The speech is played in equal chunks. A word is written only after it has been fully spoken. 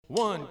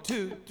1,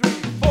 2, 3,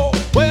 4.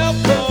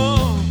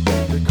 Welcome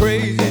to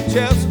Crazy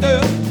Chester.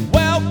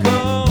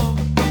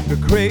 Welcome to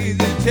Crazy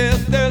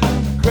Chester.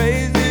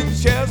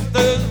 Crazy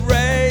Chester's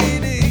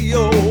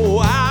Radio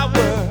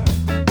Hour.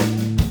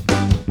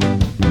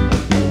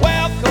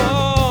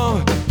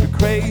 Welcome to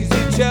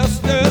Crazy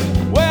Chester.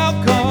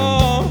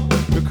 Welcome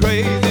to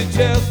Crazy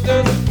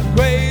Chester.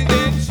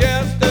 Crazy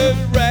Chester's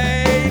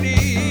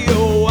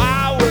Radio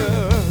Hour.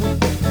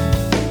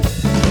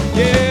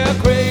 Yeah,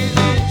 Crazy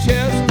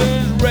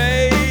Chester's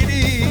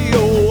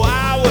Radio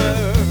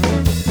Hour.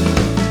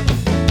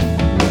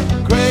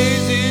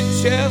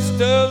 Crazy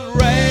Chester's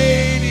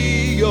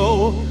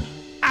Radio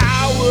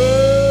Hour.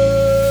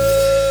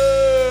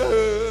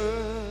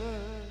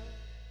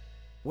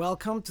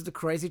 Welcome to the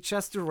Crazy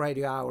Chester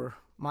Radio Hour.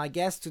 My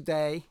guest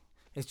today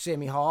is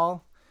Jimmy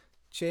Hall.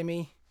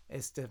 Jimmy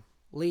is the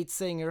lead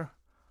singer,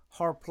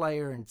 harp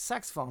player, and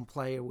saxophone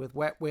player with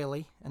Wet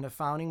Willie and a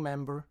founding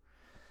member.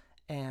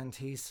 And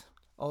he's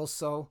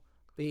also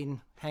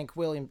been Hank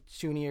Williams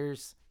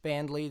Jr.'s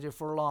band leader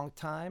for a long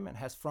time and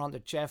has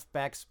fronted Jeff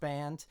Beck's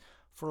band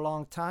for a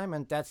long time.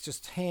 And that's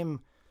just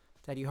him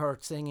that you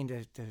heard singing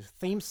the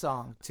theme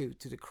song to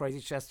the Crazy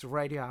Chester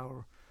Radio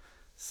Hour.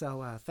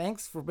 So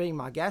thanks for being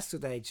my guest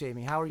today,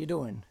 Jimmy. How are you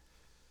doing?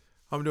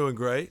 I'm doing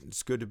great.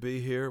 It's good to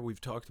be here.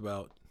 We've talked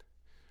about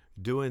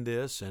doing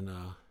this, and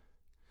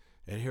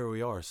here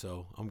we are.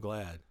 So I'm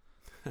glad.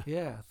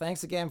 Yeah,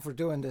 thanks again for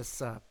doing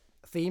this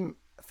theme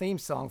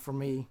song for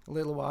me a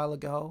little while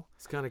ago.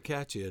 It's kind of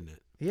catchy, isn't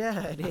it?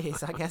 Yeah, it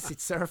is. I guess it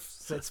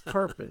serves its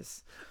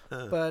purpose.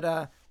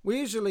 But we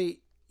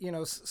usually,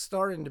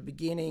 start in the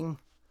beginning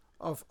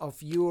of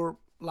your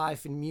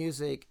life in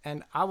music,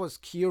 and I was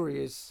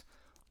curious.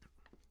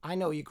 I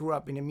know you grew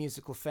up in a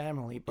musical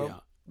family, but Yeah.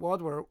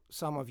 What were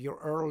some of your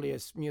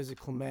earliest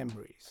musical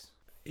memories?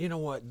 You know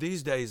what?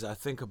 These days I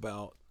think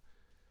about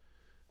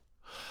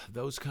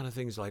those kind of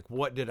things like,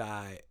 what did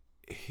I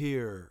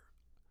hear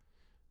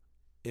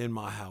in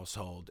my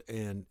household?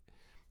 And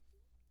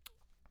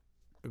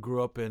I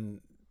grew up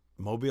in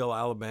Mobile,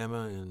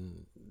 Alabama,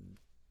 and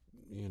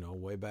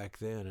way back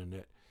then, in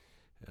the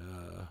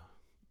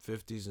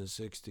 50s and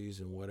 60s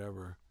and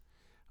whatever.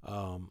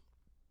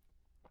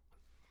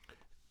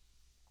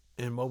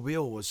 And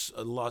Mobile was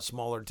a lot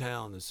smaller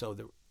town, and so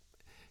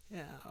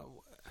I'm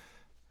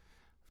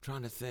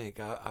trying to think.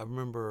 I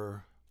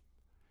remember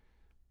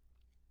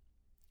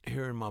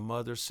hearing my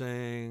mother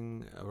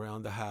sing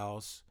around the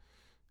house,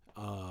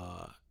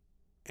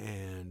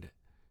 and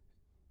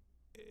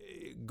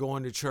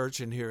going to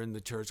church and hearing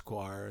the church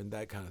choir and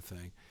that kind of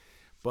thing.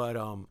 But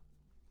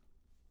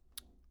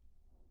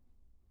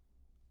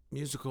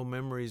musical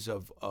memories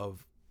of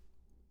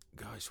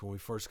gosh, when we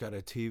first got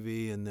a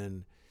TV, and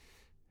then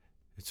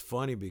it's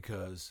funny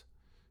because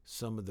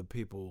some of the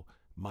people,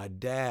 my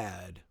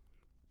dad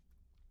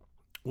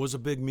was a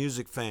big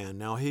music fan.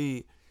 Now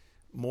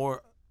my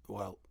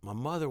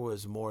mother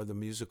was more the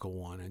musical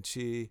one, and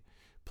she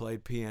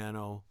played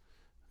piano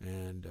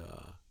and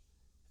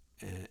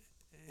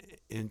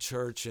in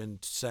church, and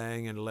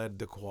sang and led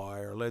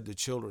the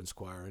children's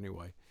choir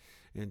anyway,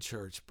 in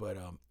church. But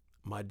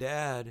my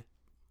dad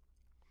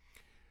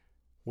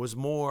was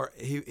more,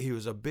 he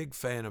was a big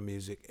fan of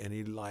music, and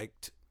he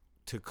liked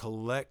to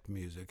collect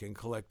music and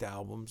collect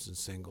albums and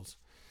singles.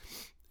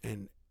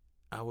 And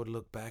I would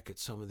look back at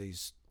some of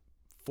these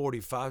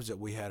 45s that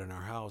we had in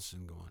our house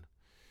and going,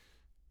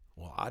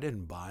 well, I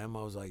didn't buy them.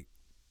 I was like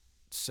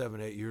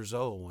 7, 8 years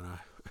old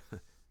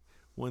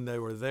when they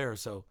were there.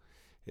 So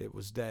it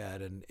was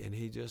Dad, and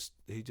he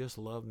just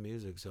loved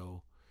music.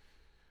 So,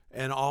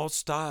 and all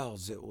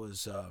styles. It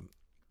was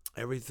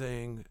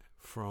everything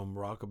from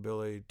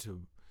rockabilly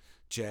to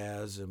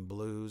jazz and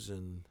blues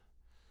and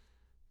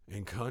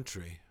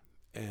country.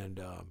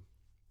 And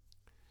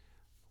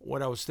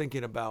what I was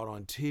thinking about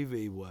on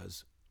TV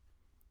was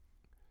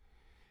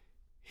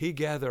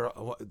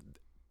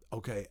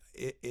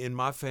in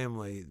my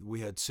family, we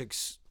had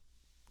 6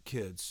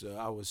 kids.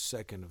 I was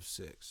second of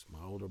 6.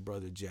 My older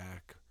brother,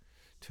 Jack,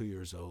 2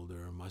 years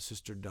older. My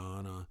sister,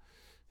 Donna,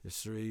 is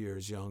 3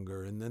 years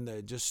younger. And then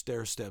they just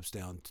stair steps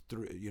down,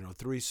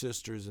 3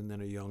 sisters and then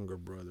a younger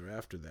brother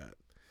after that.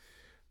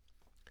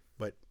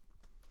 But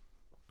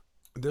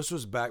this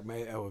was back,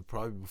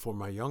 probably before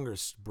my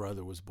youngest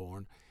brother was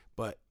born.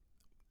 But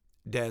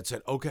Dad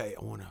said, okay,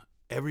 I want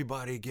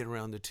everybody get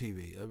around the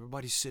TV.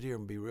 Everybody sit here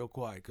and be real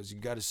quiet, because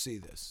you got to see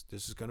this.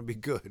 This is going to be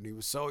good. And he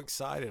was so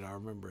excited. I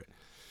remember it.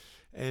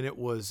 And it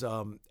was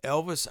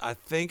Elvis. I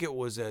think it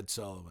was Ed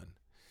Sullivan.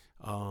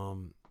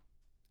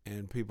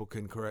 And people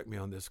can correct me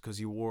on this, because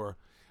he wore,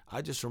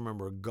 I just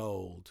remember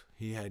gold.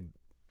 He had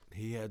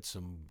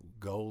some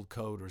gold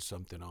coat or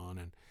something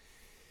on.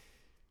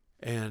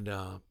 And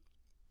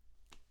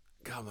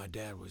God, my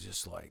dad was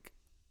just like,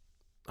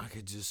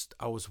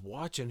 I was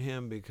watching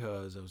him,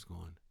 because I was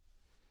going,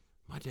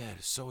 my dad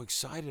is so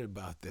excited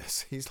about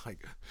this. He's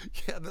like,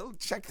 yeah,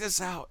 check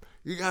this out.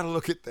 You got to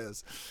look at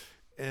this.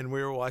 And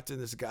we were watching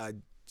this guy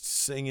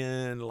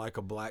singing like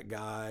a black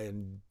guy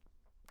and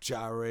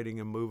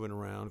gyrating and moving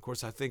around. Of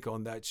course, I think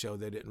on that show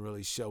they didn't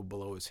really show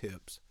below his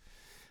hips.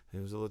 It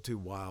was a little too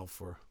wild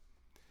for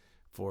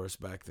us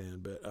back then.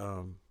 But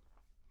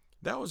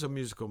that was a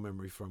musical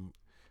memory from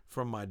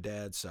my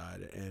dad's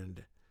side.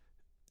 And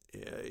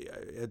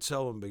Ed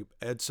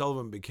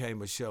Sullivan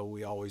became a show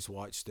we always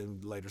watched,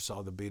 and later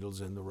saw the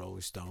Beatles and the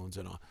Rolling Stones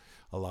and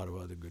a lot of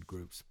other good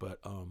groups. But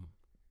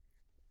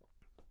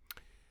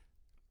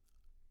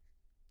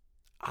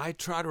I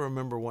try to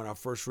remember when I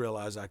first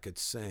realized I could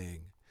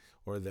sing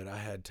or that I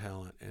had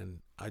talent. And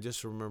I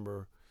just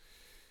remember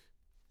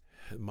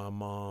my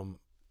mom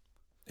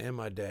and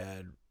my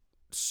dad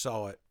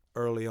saw it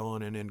early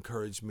on and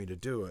encouraged me to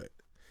do it.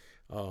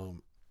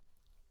 And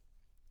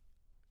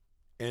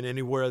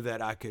anywhere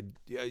that I could,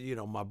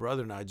 my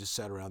brother and I just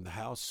sat around the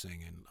house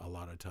singing a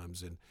lot of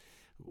times. And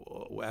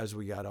as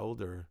we got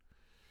older,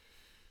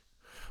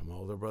 my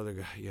older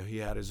brother, he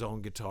had his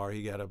own guitar.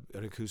 He got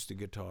an acoustic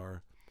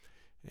guitar,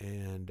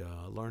 and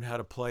learned how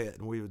to play it.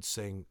 And we would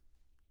sing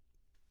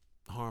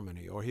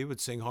harmony, or he would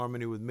sing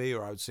harmony with me,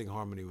 or I would sing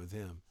harmony with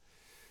him.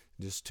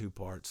 Just two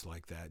parts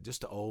like that.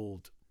 Just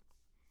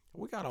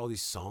we got all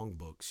these song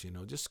books,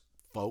 just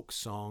folk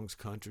songs,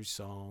 country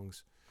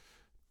songs,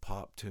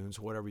 pop tunes,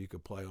 whatever you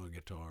could play on a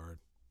guitar.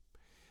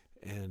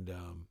 And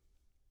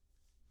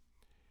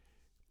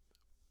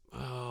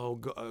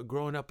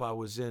growing up, I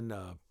was in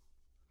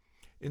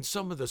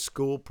some of the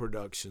school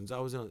productions.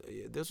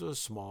 This was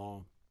a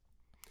small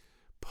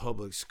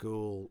public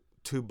school,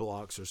 2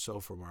 blocks or so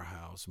from our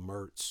house,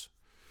 Mertz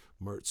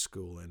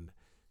School, and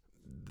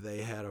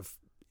they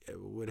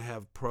would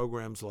have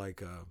programs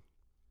like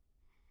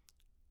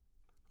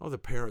the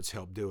parents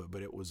helped do it,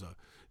 but it was a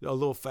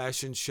little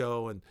fashion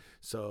show, and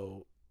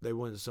so they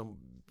wanted some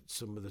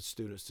of the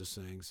students to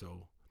sing.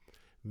 So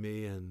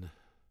me and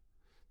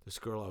this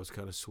girl I was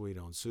kind of sweet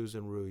on,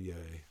 Susan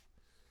Rouillet,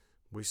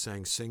 we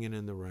sang "Singing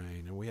in the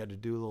Rain," and we had to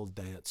do little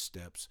dance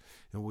steps,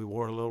 and we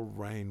wore little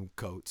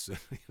raincoats,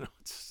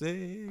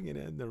 singing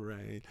in the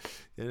rain,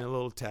 and a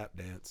little tap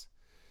dance.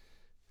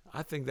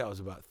 I think that was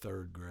about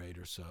 3rd grade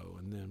or so,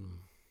 and then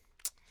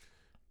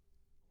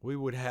we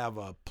would have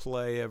a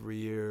play every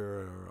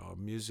year or a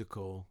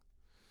musical,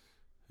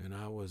 and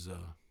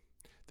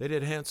they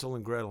did Hansel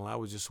and Gretel, and I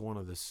was just one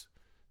of the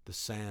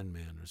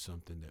Sandmen or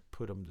something that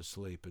put them to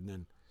sleep. And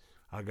then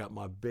I got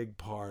my big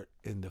part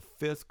in the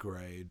 5th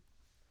grade.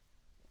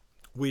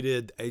 We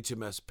did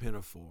HMS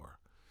Pinafore.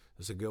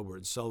 It's a Gilbert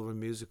and Sullivan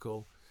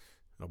musical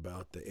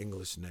about the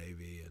English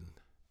Navy, and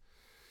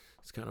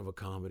it's kind of a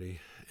comedy.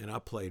 And I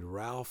played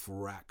Ralph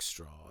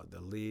Rackstraw,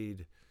 the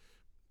lead,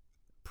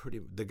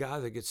 the guy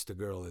that gets the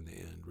girl in the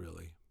end,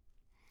 really.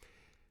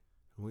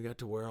 And we got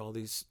to wear all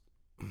these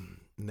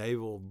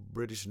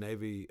British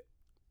Navy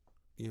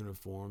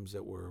uniforms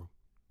that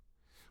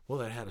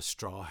had a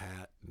straw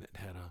hat, and it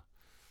had a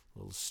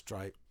little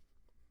stripe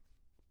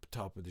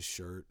top of the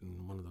shirt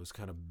and one of those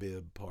kind of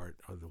bib part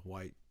of the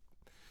white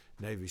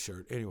Navy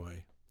shirt.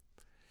 Anyway,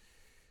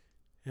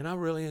 and I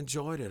really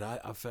enjoyed it.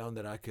 I found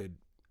that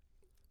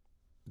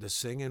the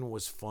singing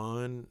was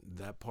fun.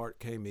 That part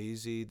came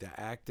easy. The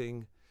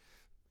acting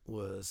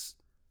wasn't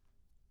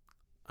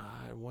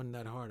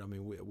that hard. I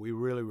mean, we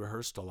really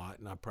rehearsed a lot,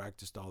 and I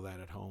practiced all that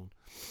at home.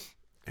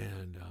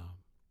 And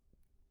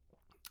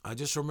I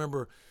just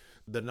remember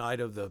the night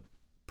of the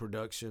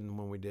production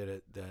when we did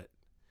it, that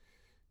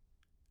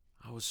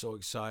I was so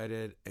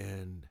excited,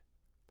 and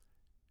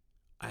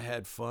I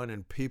had fun,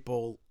 and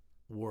people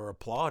were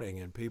applauding,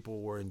 and people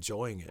were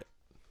enjoying it.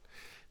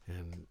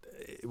 And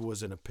it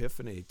was an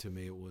epiphany to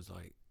me. It was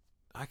like,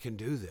 I can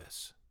do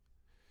this.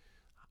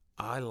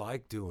 I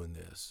like doing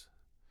this.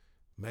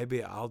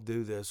 Maybe I'll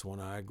do this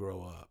when I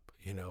grow up.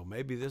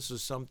 Maybe this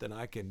is something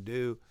I can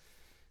do,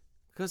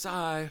 because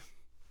I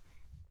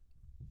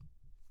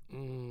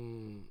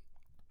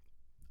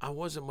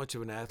wasn't much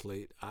of an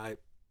athlete. I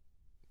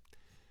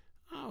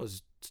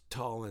was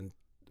tall and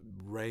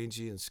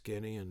rangy and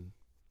skinny, and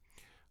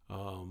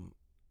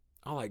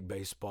I like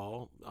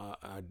baseball.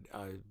 I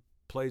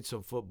played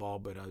some football,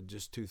 but I was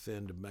just too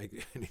thin to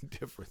make any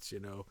difference. I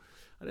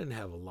didn't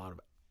have a lot of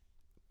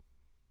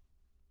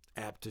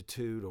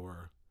aptitude,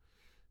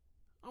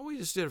 we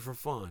just did it for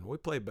fun. We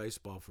played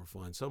baseball for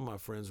fun. Some of my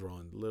friends were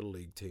on little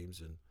league teams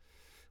and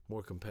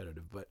more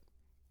competitive, but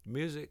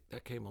music,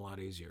 that came a lot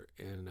easier.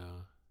 And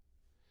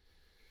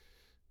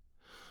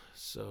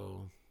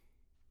so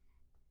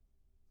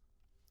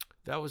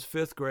that was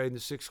 5th grade. In the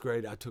 6th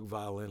grade, I took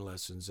violin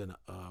lessons, and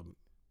I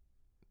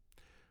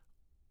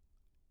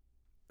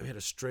had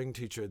a string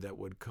teacher that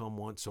would come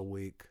once a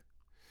week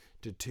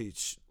to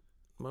teach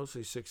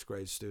mostly 6th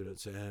grade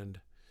students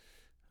and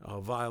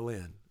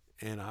violin.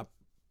 And I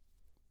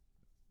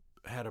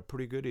had a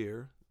pretty good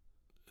ear,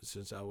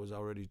 since I was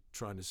already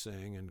trying to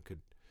sing and could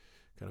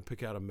kind of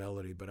pick out a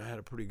melody, but I had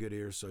a pretty good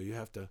ear. So you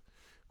have to, of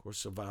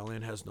course, the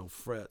violin has no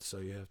frets, so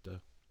you have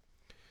to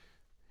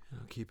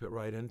keep it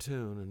right in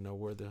tune and know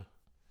where the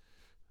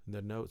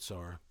notes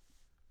are.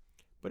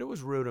 But it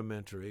was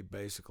rudimentary,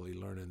 basically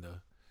learning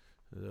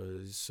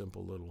the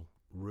simple little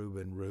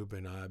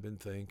Reuben, I've been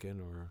thinking,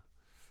 or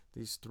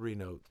these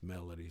 3-note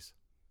melodies.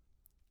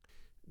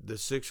 The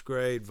 6th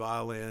grade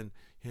violin,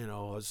 I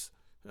was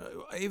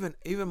Even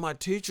my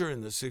teacher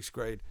in the 6th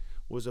grade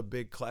was a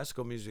big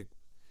classical music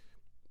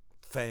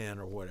fan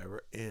or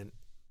whatever, and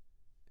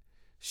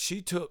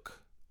she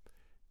took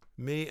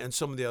me and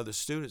some of the other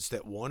students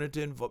that wanted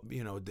to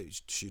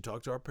she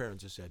talked to our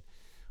parents and said,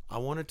 I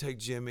want to take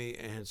Jimmy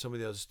and some of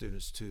the other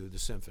students to the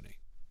symphony.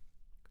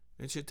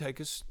 And she'd take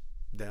us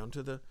down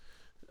to the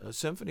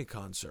symphony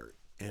concert.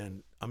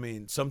 And I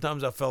mean,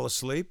 sometimes I fell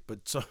asleep,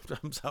 but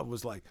sometimes I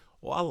was like,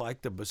 oh, I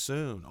like the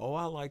bassoon. Oh,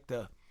 I like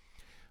the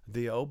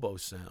oboe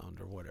sound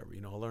or whatever.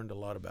 I learned a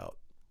lot about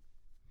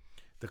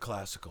the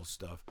classical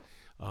stuff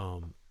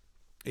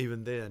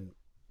even then.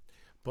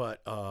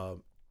 But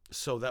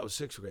so that was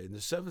 6th grade. In the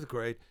 7th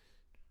grade,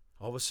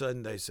 all of a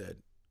sudden they said,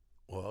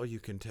 well, you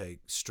can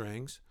take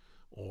strings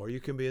or you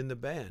can be in the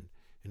band.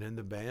 And in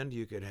the band,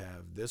 you could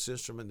have this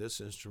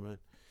instrument.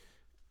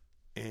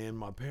 And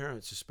my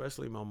parents,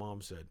 especially my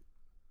mom, said,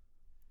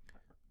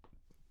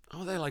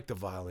 oh, they like the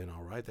violin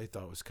all right. They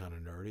thought it was kind of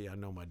nerdy. I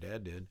know my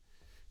dad did.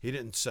 He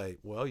didn't say,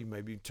 well, you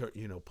maybe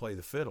play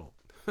the fiddle.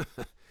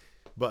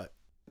 But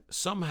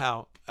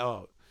somehow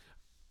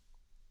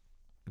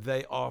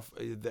they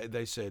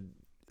said,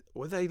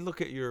 well, they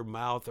look at your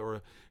mouth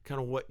or kind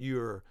of what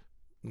your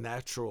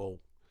natural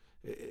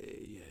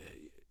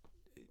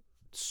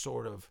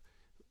sort of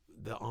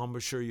the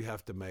embouchure you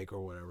have to make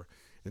or whatever,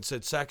 and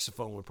said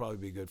saxophone would probably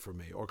be good for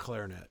me, or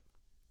clarinet.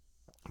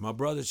 My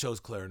brother chose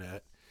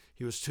clarinet.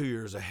 He was 2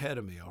 years ahead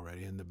of me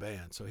already in the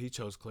band, so he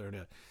chose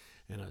clarinet.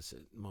 And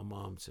my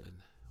mom said,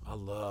 I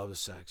love the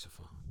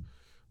saxophone.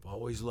 I've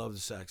always loved the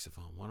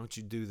saxophone. Why don't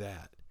you do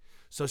that?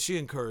 So she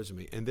encouraged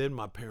me. And then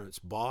my parents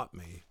bought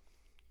me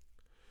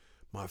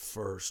my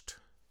first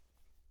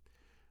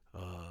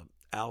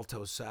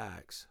alto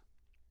sax.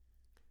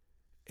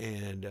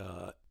 And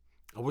I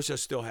wish I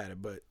still had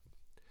it, but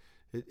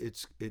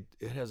it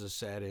has a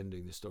sad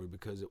ending, the story,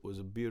 because it was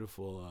a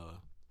beautiful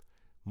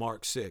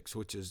Mark VI,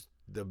 which is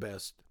the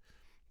best.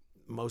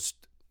 Most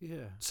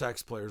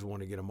sax players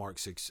want to get a Mark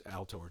VI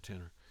alto or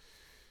tenor.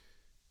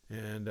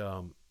 And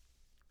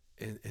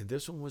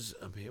this one was,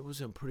 it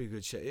was in pretty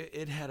good shape.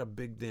 It had a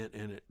big dent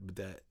in it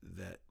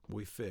that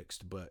we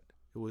fixed, but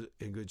it was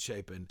in good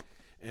shape.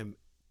 And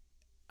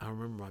I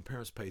remember my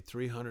parents paid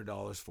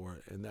 $300 for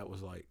it, and that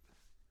was like,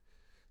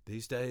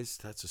 these days,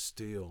 that's a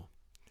steal.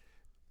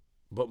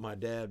 But my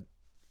dad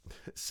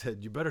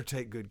said, you better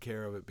take good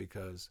care of it,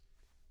 because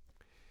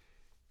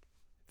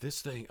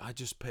this thing, I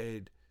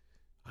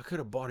could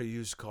have bought a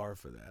used car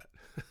for that.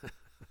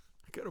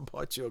 I could have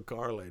bought you a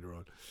car later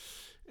on.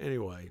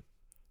 Anyway,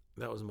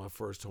 that was my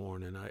first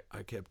horn, and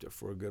I kept it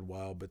for a good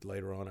while, but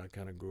later on I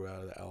kind of grew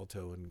out of the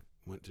alto and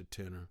went to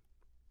tenor.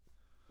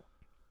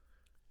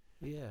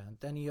 Yeah, and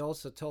then you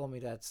also told me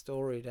that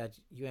story that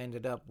you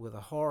ended up with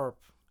a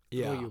harp for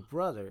your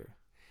brother.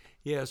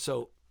 Yeah,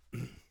 so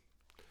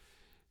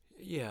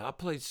I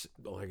played,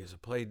 like I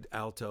said, played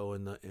alto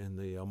in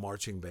the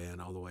marching band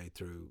all the way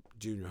through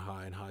junior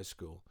high and high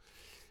school.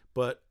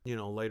 But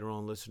later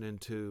on, listening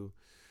to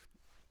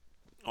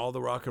all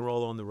the rock and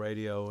roll on the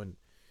radio, and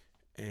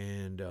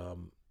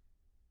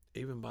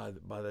even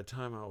by the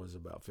time I was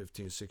about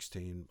 15,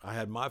 16, I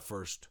had my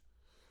first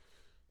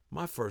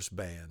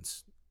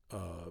bands,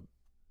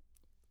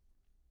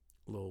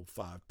 little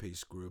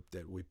 5-piece group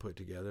that we put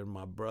together.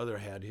 My brother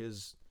had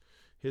his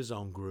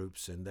own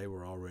groups, and they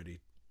were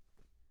already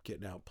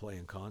getting out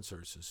playing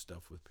concerts and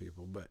stuff with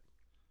people. But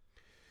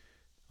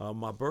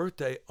my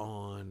birthday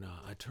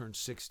I turned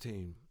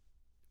 16,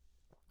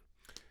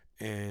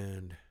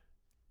 and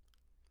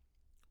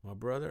my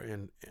brother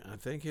and I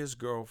think his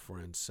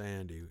girlfriend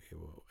Sandy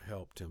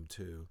helped him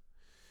too.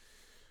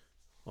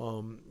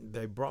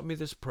 They brought me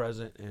this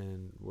present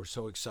and were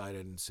so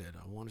excited and said,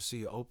 I want to see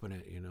you open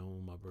it,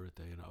 on my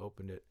birthday. And I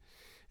opened it,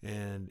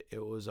 and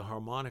it was a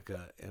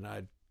harmonica. And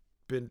I'd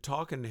been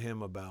talking to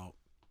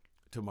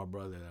my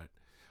brother, that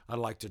I'd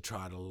like to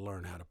try to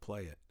learn how to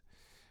play it,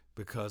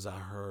 because I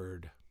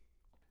heard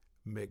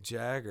Mick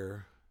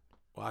Jagger.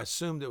 Well, I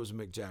assumed it was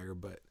Mick Jagger,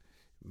 but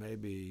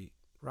maybe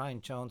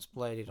Brian Jones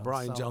played it.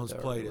 Brian Jones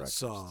played it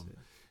some. Too.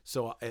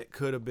 So it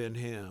could have been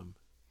him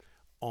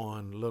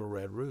on Little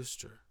Red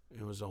Rooster.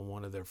 It was on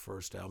one of their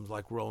first albums,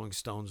 like Rolling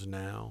Stones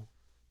Now.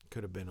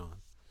 Could have been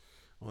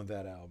on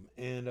that album.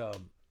 And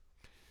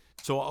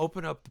so I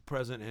open up the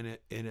present, and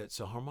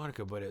it's a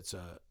harmonica, but it's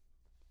a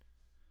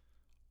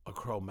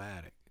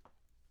chromatic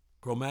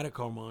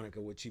harmonica,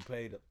 which he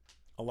paid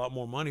a lot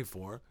more money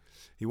for.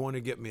 He wanted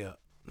to get me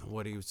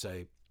what he would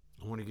say,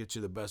 I want to get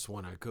you the best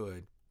one I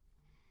could.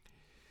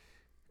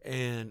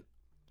 And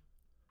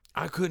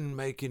I couldn't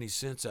make any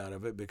sense out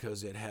of it,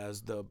 because it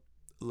has the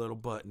little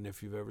button.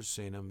 If you've ever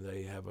seen them,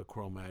 they have a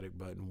chromatic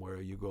button where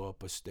you go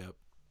up a step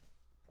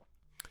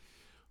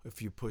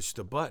if you push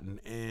the button.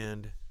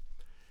 And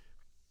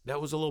that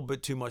was a little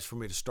bit too much for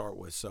me to start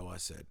with. So I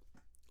said,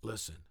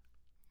 listen,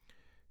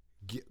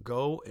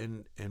 go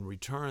and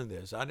return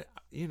this. I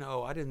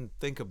didn't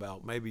think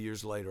about maybe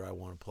years later I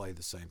want to play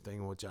the same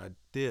thing, which I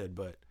did,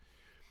 but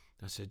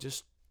I said,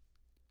 just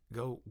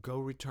go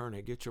return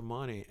it, get your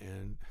money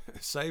and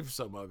save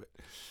some of it,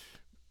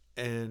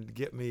 and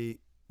get me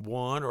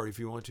one, or if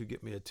you want to,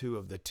 get me a two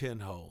of the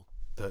 10-hole,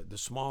 the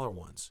smaller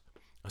ones.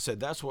 I said,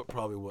 that's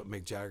probably what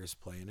Mick Jagger's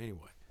playing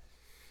anyway.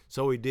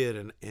 So we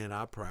did, and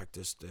I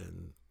practiced,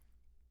 and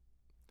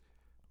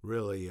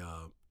really,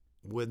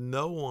 with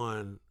no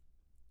one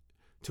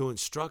to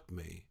instruct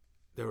me,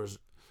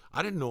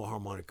 I didn't know a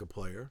harmonica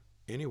player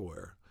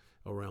anywhere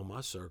around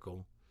my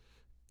circle,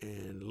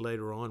 and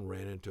later on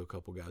ran into a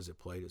couple guys that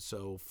played it.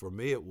 So for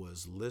me, it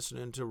was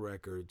listening to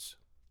records,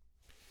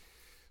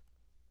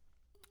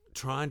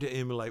 trying to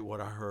emulate what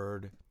I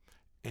heard,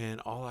 and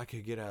all I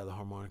could get out of the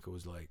harmonica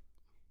was like,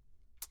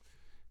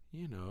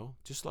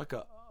 just like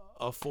a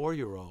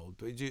 4-year-old.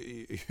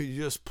 You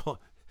just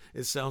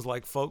it sounds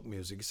like folk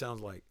music. It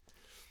sounds like,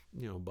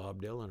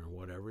 Bob Dylan or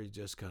whatever. He's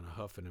just kind of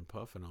huffing and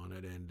puffing on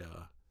it. And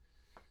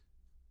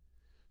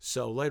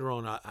so later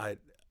on, I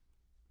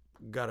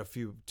got a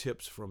few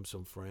tips from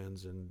some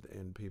friends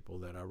and people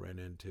that I ran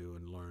into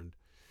and learned,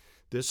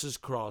 this is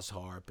cross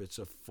harp. It's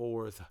a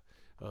fourth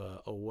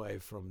away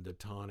from the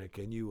tonic,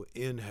 and you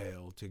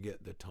inhale to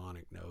get the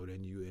tonic note,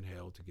 and you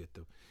inhale to get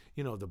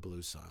the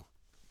blues sound.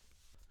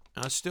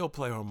 I still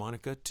play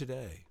harmonica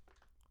today.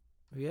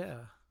 Yeah,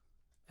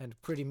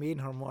 and pretty mean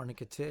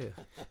harmonica too.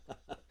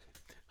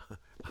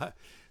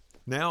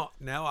 Now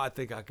I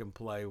think I can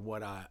play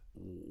what I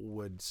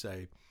would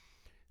say,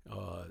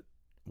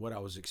 what I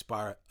was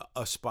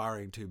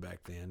aspiring to back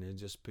then, and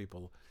just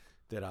people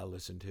that I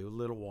listened to.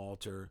 Little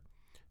Walter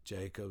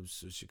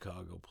Jacobs, a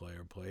Chicago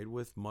player, played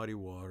with Muddy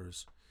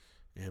Waters,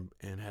 and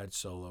had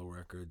solo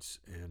records,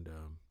 and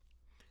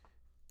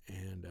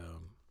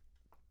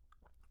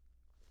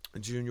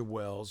Junior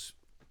Wells,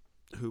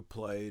 who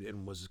played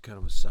and was kind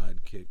of a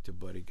sidekick to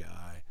Buddy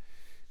Guy,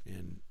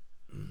 and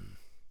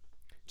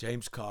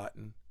James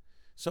Cotton.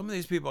 Some of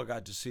these people I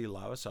got to see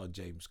live. I saw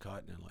James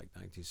Cotton in like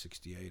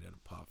 1968 at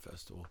a pop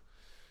festival,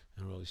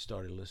 and really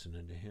started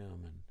listening to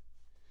him.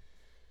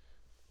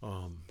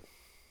 And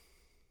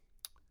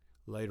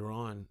later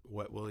on,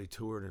 Wet Willie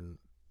toured, and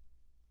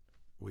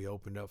we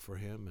opened up for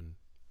him, and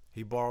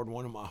he borrowed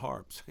one of my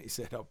harps. He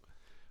said,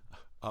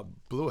 I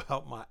blew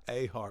out my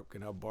A harp.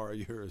 Can I borrow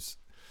yours?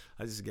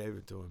 I just gave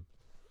it to him.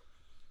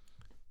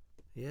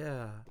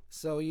 Yeah.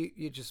 So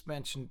you just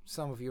mentioned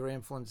some of your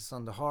influences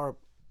on the harp.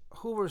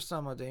 Who were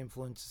some of the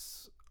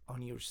influences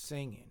on your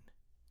singing?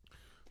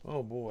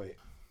 Oh boy.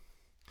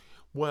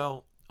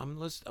 Well, I'm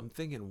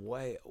thinking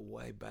way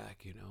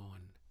back,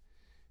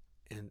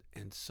 and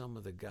some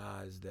of the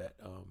guys that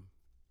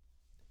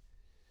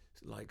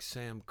like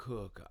Sam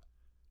Cooke.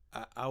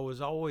 I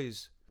was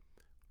always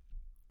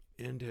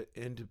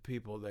into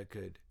people that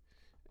could,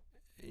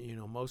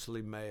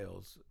 mostly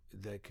males,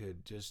 that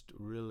could just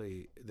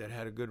really, that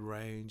had a good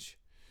range,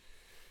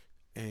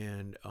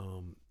 and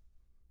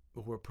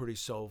were pretty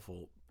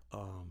soulful.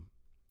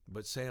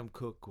 But Sam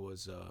Cooke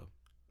was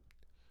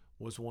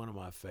one of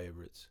my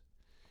favorites.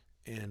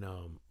 And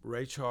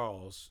Ray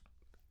Charles,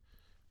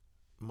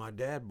 my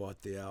dad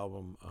bought the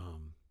album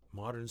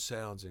Modern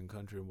Sounds in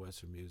Country and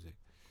Western Music,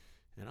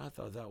 and I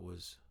thought that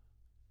was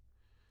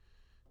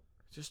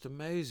just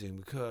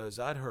amazing, because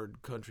I'd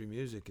heard country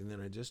music, and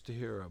then just to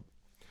hear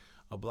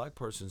a black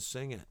person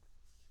sing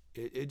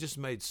it just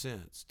made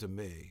sense to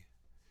me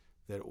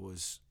that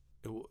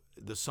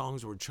the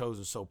songs were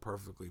chosen so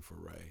perfectly for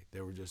Ray. They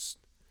were just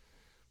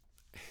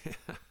he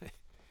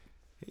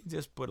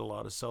just put a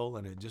lot of soul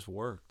in it. It just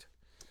worked.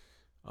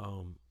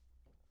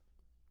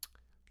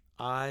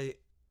 I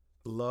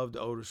loved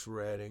Otis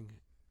Redding.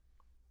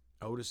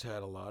 Otis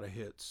had a lot of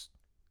hits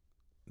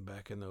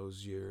back in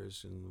those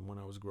years and when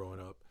I was growing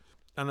up.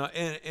 And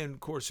of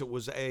course it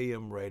was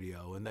AM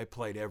radio, and they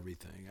played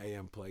everything.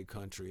 AM played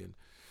country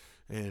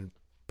and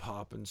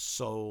pop and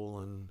soul,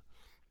 and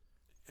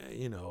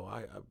they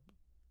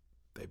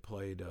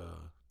played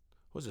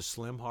was it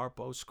Slim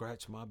Harpo,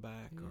 Scratch My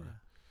Back,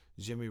 or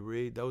Jimmy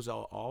Reed. Those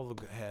all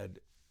had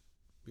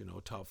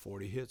top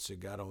 40 hits that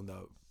got on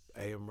the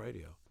AM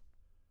radio.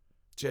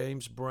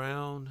 James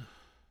Brown,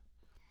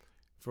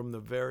 from the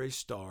very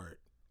start,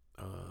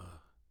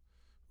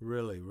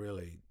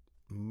 really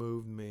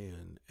moved me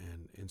and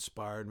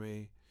inspired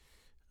me.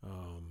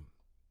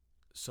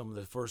 Some of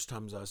the first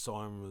times I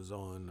saw him was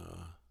on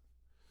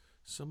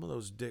some of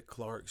those Dick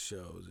Clark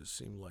shows. It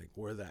seemed like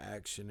Where the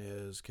Action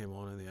Is came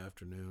on in the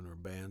afternoon, or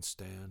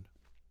Bandstand,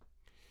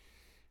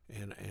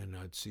 and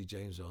I'd see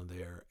James on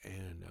there.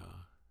 And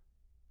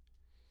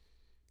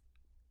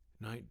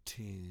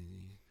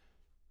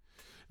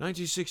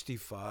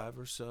 1965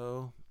 or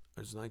so, it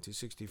was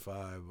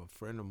 1965, a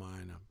friend of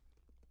mine,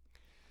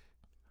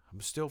 I'm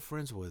still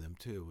friends with him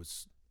too.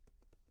 It's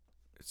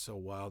so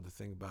wild to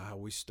think about how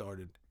we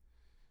started.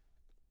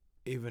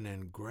 Even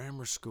in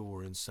grammar school,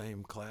 we're in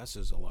same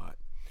classes a lot.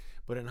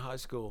 But in high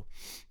school,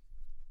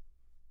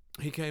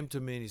 he came to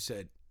me and he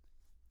said,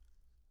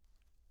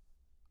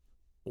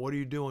 "What are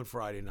you doing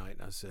Friday night?"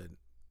 And I said,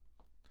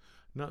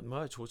 "Not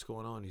much. What's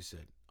going on?" He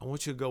said, "I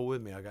want you to go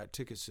with me. I got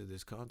tickets to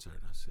this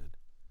concert." And I said,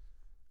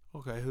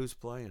 "Okay, who's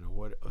playing,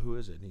 or who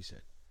is it?" And he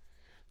said,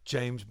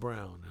 "James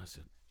Brown." And I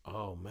said,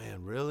 "Oh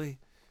man, really?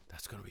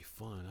 That's going to be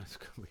fun."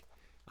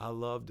 I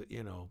loved,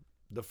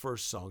 the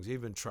first songs,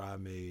 even Try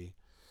Me,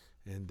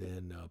 and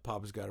then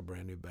Papa's Got a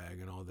Brand New Bag,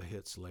 and all the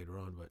hits later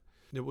on. But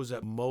it was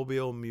at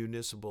Mobile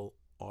Municipal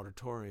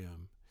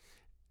Auditorium,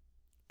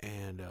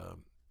 and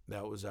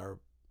that was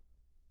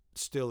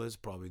still is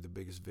probably the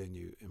biggest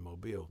venue in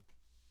Mobile.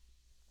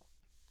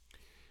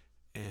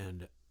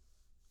 And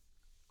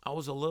I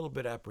was a little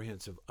bit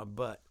apprehensive,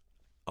 but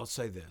I'll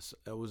say this.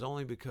 It was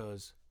only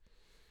because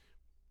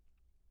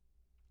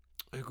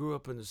I grew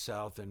up in the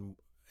South, and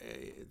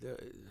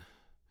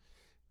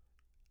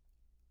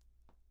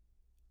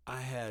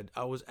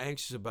I was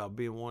anxious about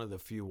being one of the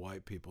few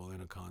white people in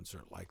a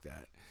concert like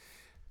that.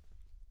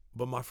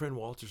 But my friend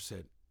Walter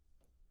said,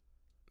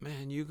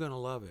 man, you're going to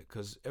love it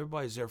because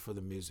everybody's there for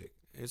the music.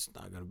 It's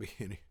not going to be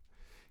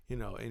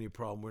any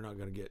problem. We're not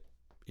going to get,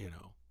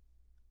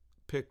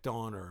 picked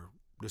on or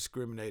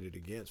discriminated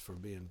against for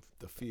being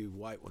the few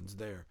white ones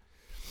there.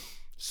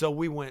 So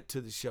we went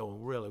to the show,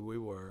 and really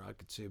I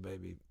could see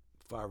maybe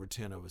 5 or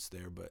 10 of us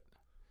there, but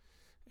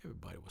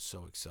everybody was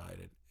so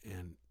excited.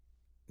 And,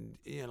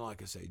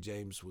 like I say,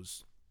 James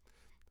was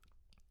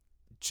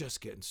just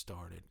getting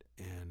started,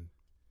 and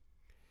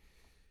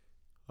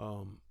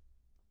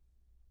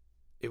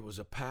it was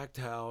a packed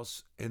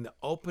house. And the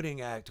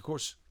opening act, of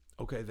course,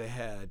 okay,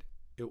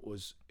 it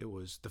was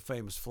the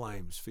Famous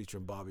Flames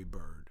featuring Bobby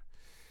Byrd,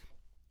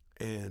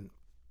 and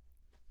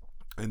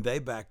they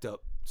backed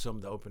up some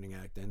of the opening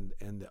act, and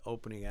the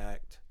opening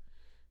act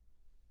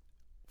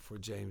for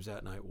James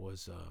that night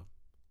was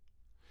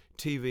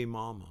TV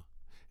Mama.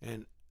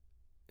 And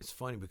it's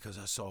funny because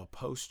I saw a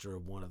poster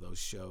of one of those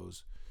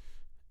shows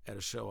at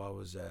a show I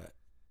was at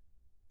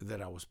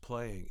that I was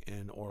playing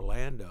in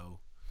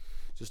Orlando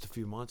just a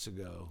few months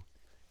ago,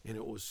 and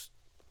it was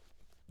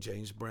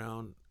James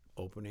Brown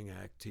opening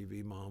act,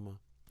 TV Mama.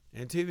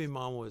 And TV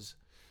Mama was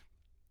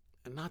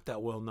not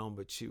that well known,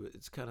 but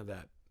it's kind of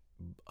that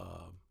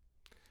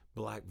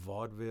black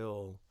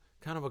vaudeville,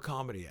 kind of a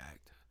comedy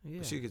act.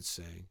 Yeah. She could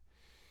sing,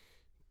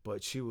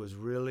 but she was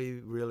really,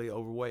 really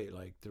overweight,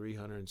 like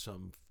 300 and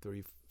something,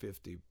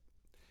 350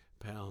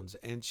 pounds.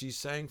 And she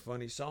sang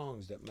funny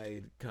songs that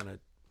made kind of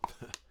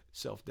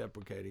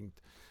self-deprecating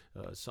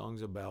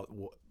songs about,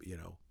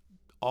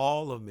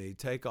 all of me,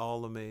 take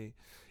all of me,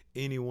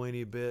 any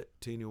weeny bit,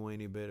 teeny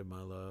weeny bit of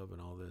my love,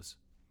 and all this.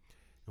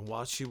 And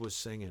while she was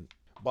singing,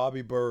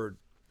 Bobby Byrd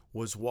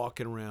was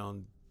walking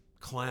around,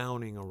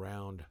 clowning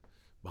around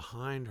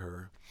behind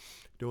her,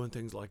 doing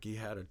things like he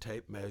had a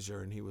tape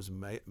measure and he was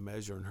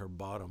measuring her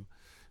bottom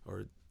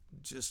or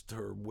just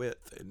her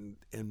width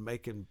and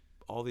making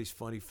all these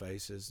funny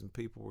faces, and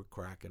people were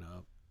cracking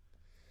up.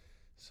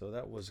 So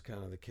that was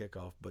kind of the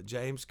kickoff. But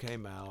James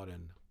came out,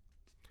 and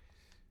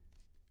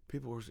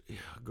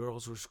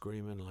girls were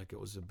screaming like it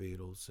was the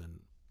Beatles,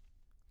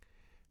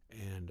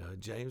 and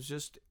James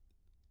just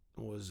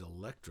was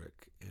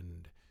electric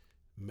and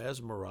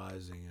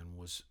mesmerizing and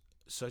was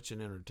such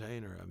an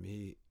entertainer. I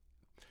mean,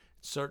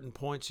 certain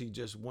points he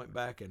just went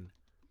back and,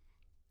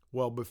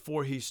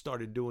 before he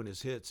started doing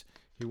his hits,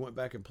 he went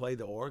back and played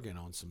the organ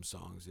on some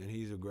songs, and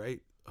he's a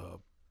great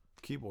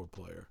keyboard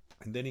player.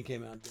 And then he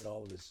came out and did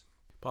all of his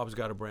Papa's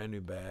Got a Brand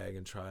New Bag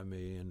and Try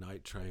Me and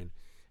Night Train,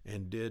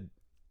 and did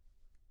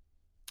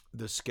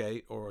the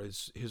skate, or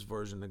his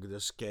version of the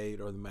skate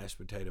or the mashed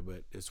potato,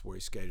 but it's where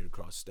he skated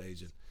across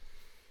stage. And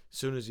as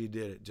soon as he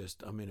did it,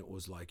 it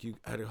was like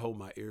I had to hold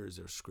my ears.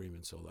 They were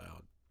screaming so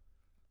loud.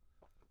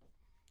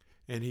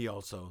 And he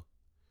also,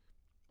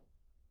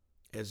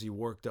 as he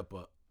worked up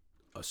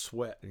a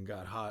sweat and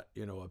got hot,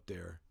 up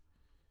there,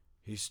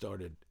 he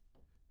started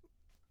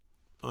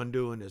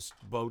undoing his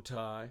bow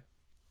tie.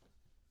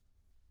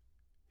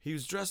 He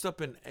was dressed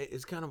up in,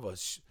 it's kind of a,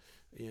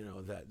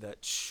 that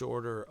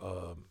shorter,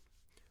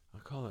 I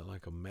call it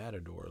like a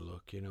matador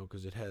look,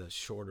 because it had a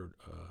shorter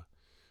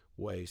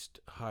waist,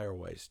 higher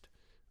waist,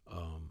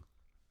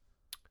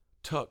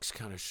 tux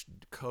kind of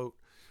coat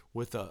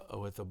with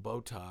a bow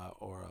tie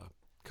or a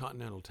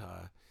continental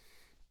tie,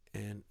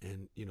 and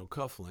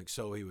cufflinks.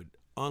 So he would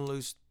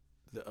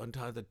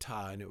untie the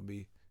tie, and it would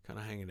be kind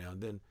of hanging down.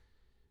 Then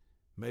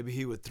maybe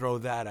he would throw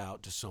that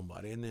out to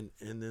somebody, and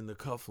then the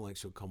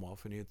cufflinks would come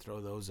off, and he'd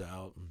throw those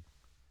out. And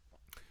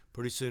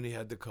pretty soon he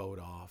had the coat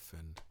off,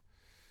 and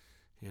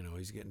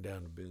he's getting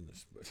down to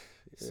business. But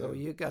yeah. So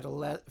you got a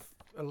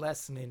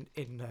lesson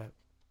in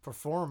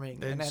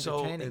performing and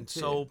entertaining and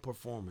soul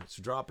performance,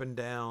 dropping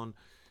down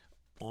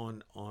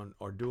on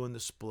or doing the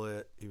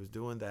split. He was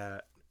doing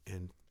that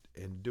and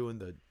doing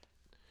the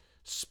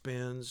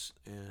spins,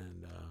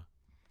 and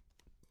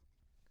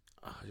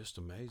just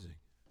amazing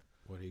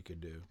what he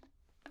could do.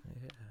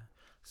 Yeah.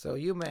 So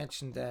you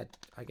mentioned that,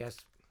 I guess,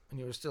 when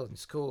you were still in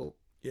school,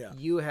 yeah,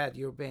 you had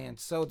your band.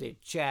 So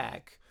did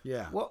Jack.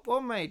 Yeah.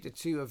 What made the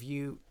two of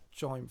you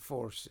join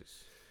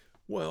forces?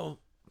 Well,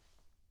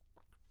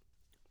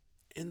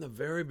 in the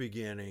very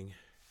beginning,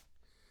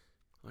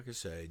 like I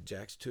say,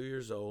 Jack's 2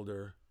 years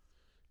older,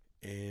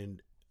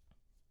 and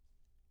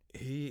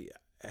he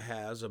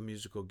has a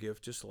musical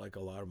gift just like a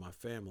lot of my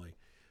family.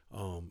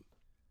 Of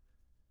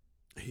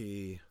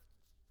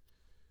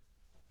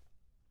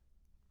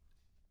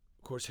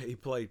course, he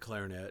played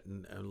clarinet,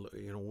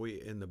 and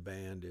we in the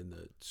band, in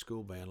the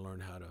school band,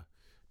 learned how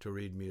to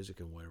read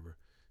music and whatever.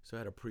 So I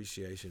had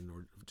appreciation,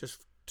 or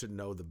just to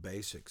know the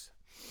basics.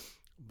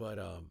 But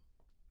I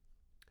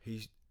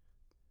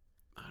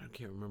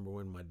can't remember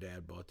when my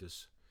dad bought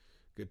this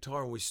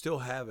guitar, and we still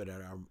have it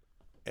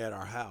at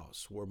our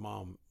house where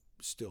Mom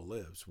still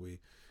lives. We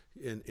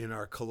in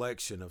our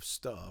collection of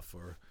stuff,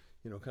 or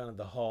kind of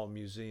the Hall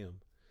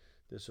Museum.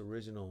 This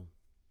original,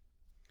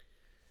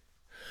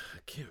 I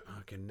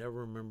can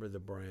never remember the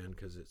brand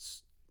because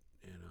it's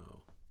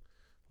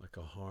like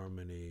a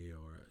Harmony,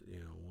 or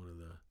one of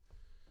the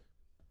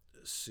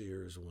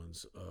Sears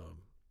ones.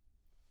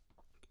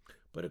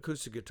 But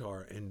acoustic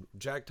guitar, and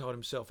Jack taught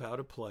himself how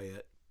to play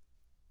it,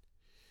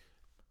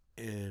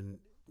 and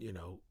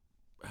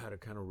how to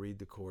kind of read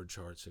the chord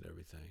charts and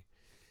everything,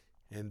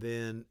 and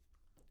then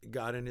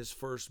got in his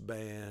first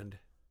band.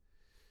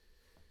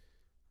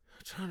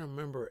 I'm trying to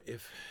remember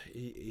if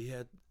he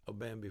had a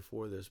band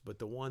before this, but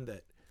the one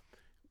that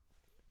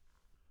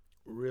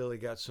really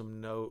got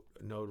some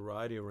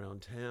notoriety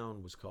around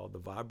town was called the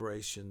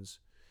Vibrations,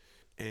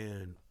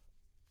 and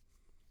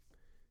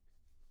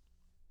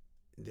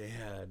they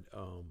had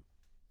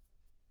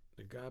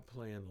the guy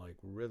playing like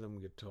rhythm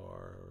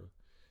guitar, or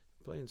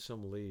playing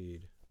some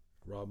lead,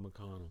 Rob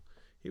McConnell.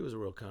 He was a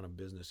real kind of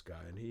business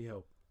guy, and he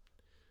helped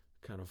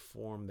kind of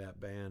form that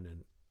band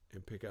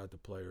and pick out the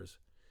players.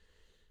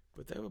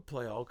 But they would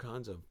play all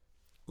kinds of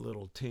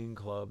little teen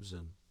clubs,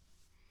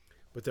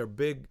 but their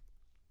big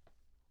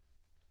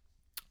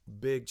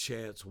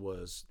chance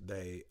was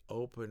they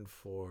opened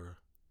for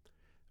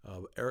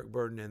Eric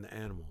Burden and the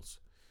Animals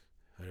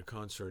at a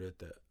concert at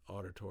the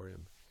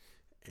auditorium,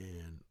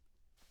 and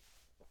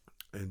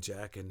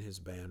Jack and his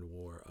band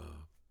wore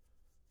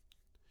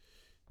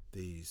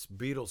these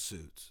Beatles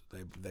suits.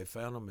 They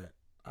found them at,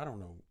 I don't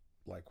know,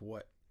 like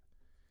what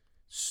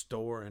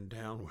store in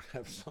town would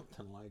have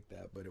something like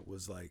that, but it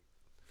was like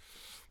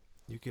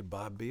you could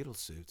buy Beatles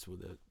suits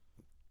with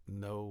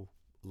no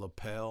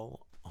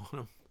lapel on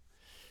them,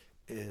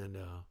 and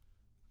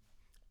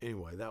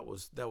anyway, that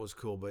was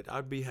cool. But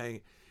I'd be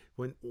hanging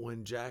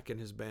when Jack and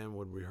his band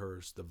would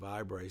rehearse. The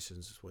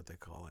Vibrations is what they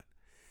call it.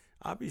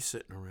 I'd be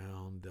sitting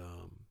around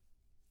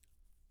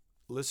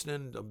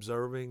listening,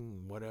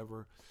 observing,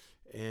 whatever,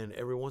 and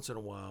every once in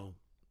a while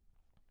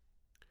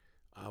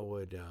I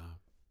would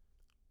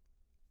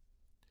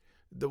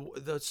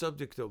the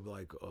subject of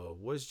like,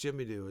 what does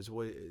Jimmy do? Is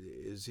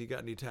he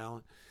got any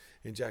talent?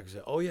 And Jack would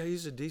say, oh yeah,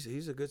 he's a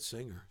good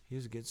singer.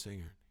 He's a good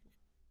singer.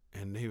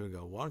 And he would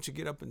go, why don't you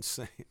get up and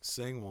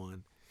sing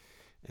one?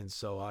 And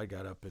so I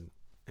got up and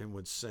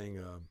would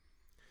sing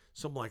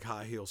something like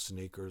High Heel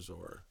Sneakers,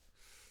 or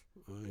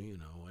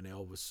an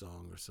Elvis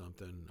song or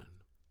something,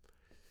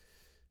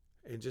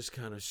 and just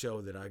kind of show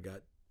that I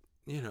got,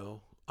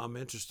 I'm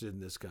interested in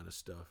this kind of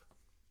stuff.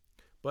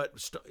 But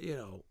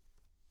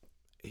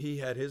he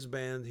had his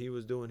band, he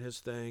was doing his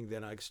thing.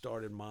 Then I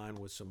started mine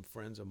with some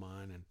friends of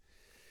mine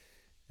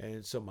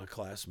and some of my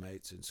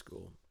classmates in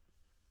school.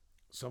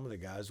 Some of the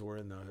guys were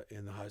in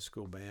the high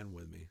school band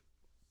with me.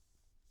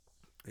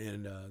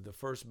 And the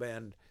first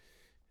band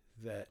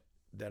that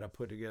I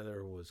put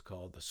together was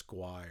called the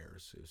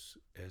Squires. It's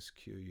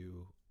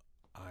Squires.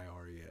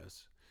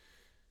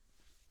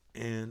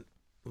 And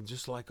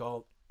just like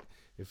all,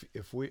 if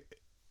you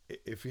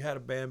had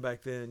a band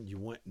back then, you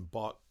went and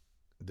bought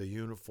the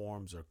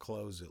uniforms or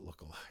clothes that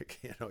look alike.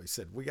 He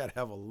said, we got to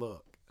have a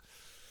look.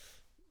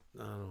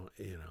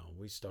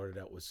 We started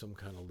out with some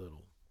kind of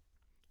little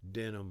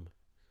denim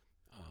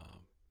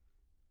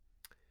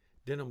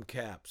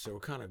caps. They were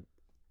kind of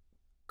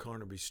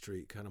Carnaby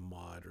Street, kind of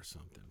mod or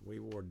something. We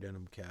wore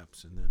denim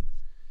caps and then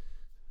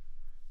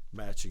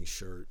matching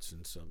shirts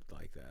and something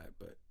like that.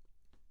 But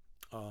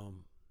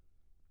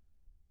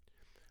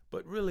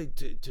really,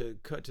 to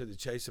cut to the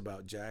chase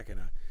about Jack and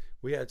I,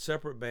 we had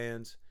separate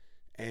bands,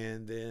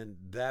 and then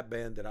that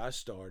band that I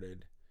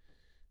started,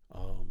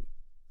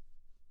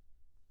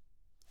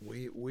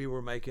 we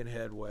were making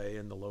headway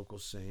in the local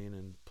scene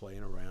and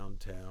playing around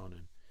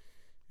town,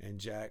 and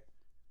Jack,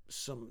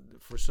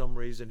 for some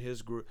reason,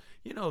 his group,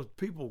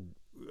 people,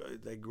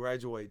 they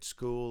graduate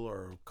school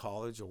or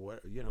college or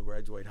what,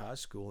 graduate high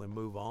school and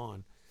move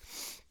on,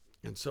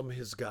 and some of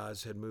his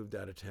guys had moved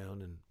out of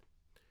town, and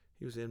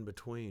he was in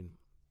between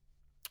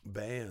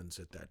bands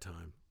at that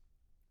time,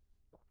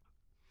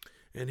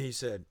 and he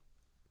said,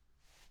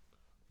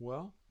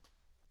 well,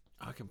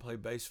 I can play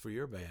bass for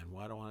your band.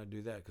 Why don't I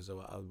do that? Because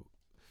I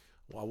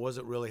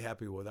wasn't really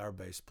happy with our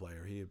bass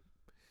player. He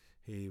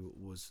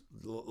was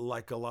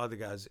like a lot of the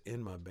guys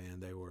in my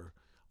band. They were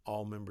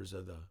all members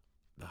of the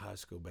high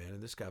school band,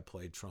 and this guy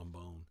played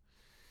trombone,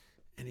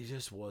 and he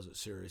just wasn't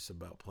serious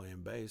about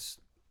playing bass.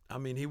 I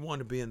mean, he wanted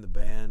to be in the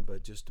band,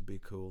 but just to be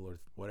cool or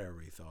whatever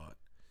he thought.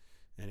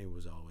 And he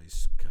was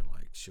always kind of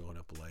like showing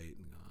up late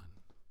and gone.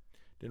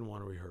 Didn't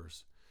want to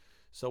rehearse.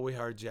 So we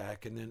hired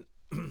Jack, and then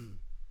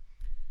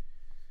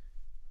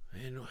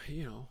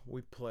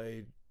we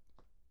played.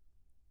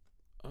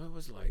 It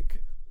was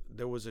like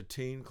there was a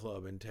teen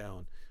club in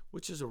town,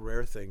 which is a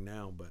rare thing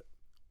now, but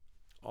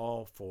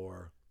all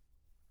for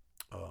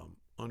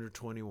under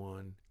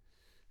 21.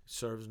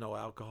 Serves no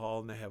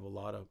alcohol, and they have a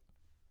lot of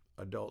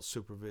adult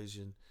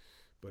supervision.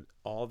 But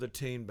all the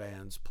teen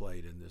bands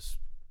played in this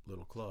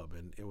little club,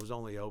 and it was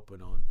only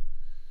open on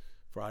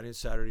Friday and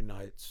Saturday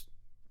nights,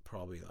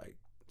 probably like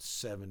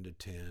 7 to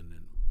 10,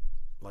 and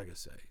like I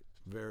say,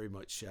 very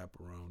much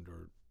chaperoned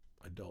or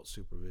adult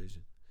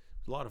supervision.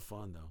 It was a lot of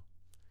fun though,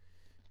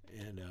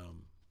 and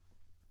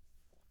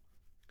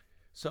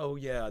so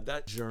yeah,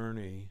 that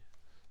journey,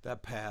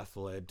 that path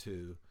led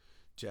to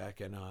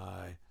Jack and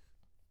I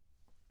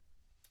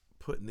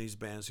putting these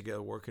bands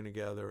together, working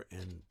together,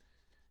 and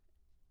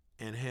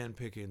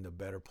handpicking the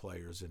better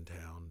players in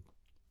town,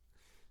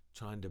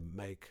 trying to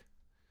make,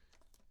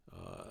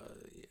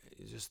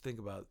 just think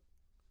about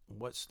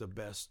what's the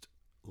best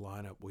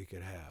lineup we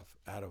could have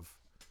out of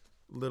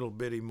little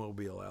bitty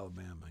Mobile,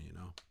 Alabama, you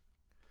know.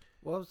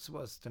 What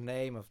was the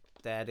name of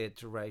that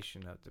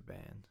iteration of the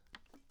band?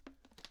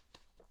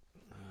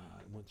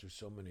 It went through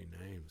so many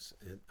names.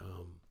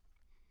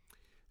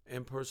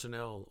 And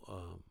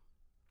personnel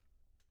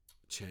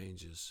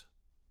changes.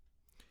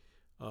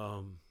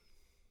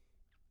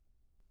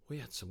 We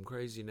had some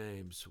crazy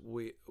names.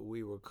 We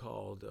were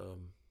called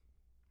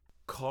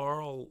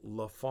Carl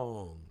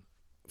LaFong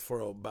for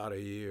about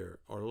a year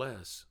or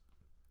less,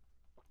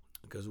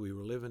 because we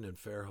were living in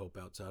Fairhope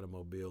outside of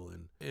Mobile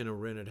in a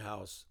rented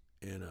house,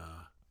 and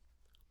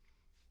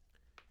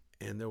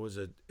it was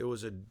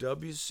a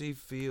W.C.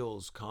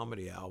 Fields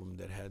comedy album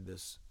that had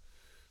this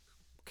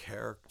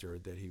character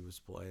that he was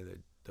playing,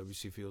 that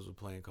W.C. Fields was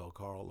playing, called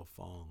Carl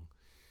LaFong,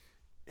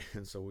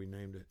 and so we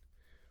named it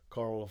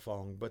Carl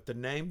LaFong. But the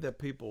name that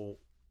people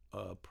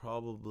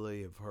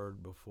probably have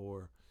heard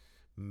before,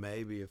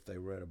 maybe if they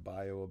read a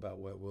bio about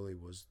Wet Willie,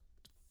 was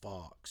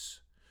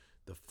Fox,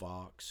 the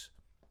Fox.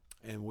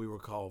 And we were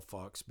called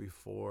Fox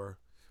before,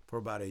 for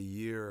about a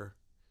year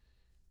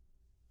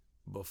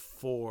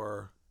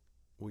before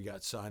we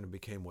got signed and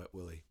became Wet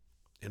Willie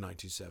in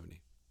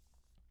 1970.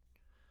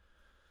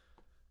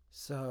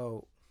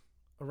 So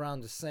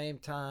around the same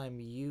time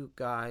you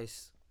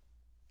guys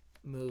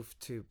moved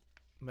to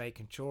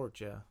Macon,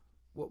 Georgia,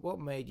 what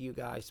made you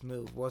guys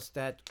move? Was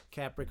that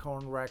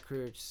Capricorn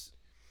Records,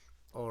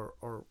 or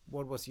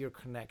what was your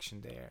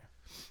connection there?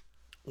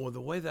 Well,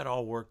 the way that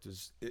all worked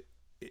is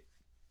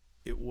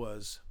it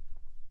was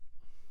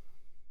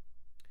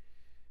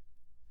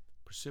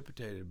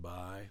precipitated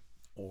by,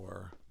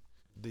 or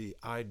the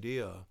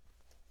idea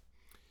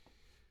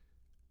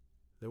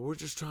that we're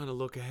just trying to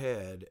look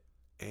ahead,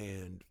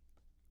 and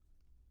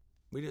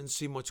we didn't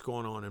see much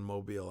going on in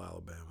Mobile,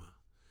 Alabama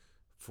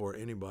for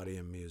anybody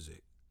in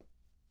music.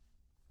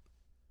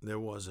 There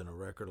wasn't a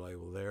record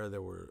label there.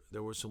 There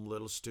were some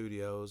little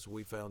studios.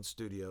 We found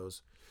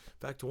studios.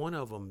 In fact, one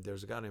of them,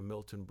 there's a guy named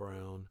Milton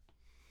Brown.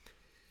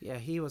 Yeah,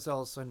 he was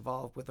also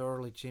involved with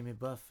early Jimmy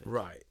Buffett.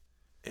 Right.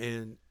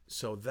 And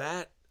so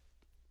that,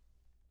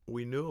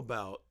 we knew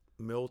about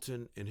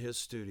Milton in his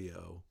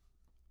studio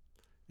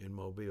in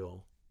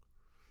Mobile.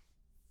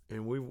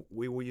 And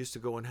we used to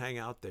go and hang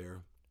out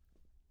there.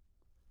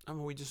 I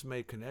mean, we just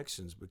made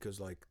connections because,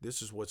 like,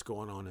 this is what's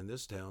going on in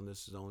this town.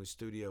 This is the only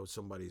studio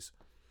somebody's,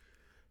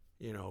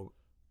 you know,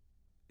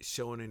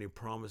 showing any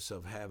promise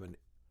of having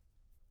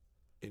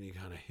any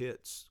kind of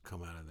hits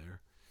come out of there.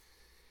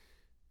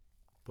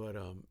 But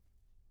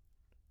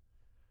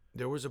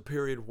there was a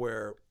period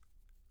where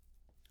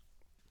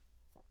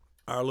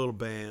our little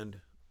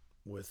band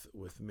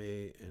with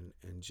me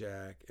and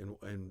Jack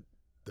and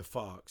the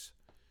Fox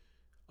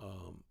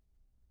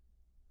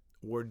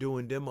were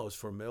doing demos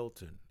for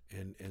Milton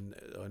and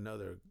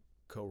another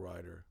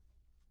co-writer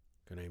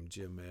named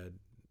Jim Ed.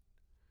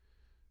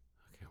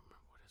 I can't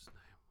remember what his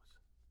name was.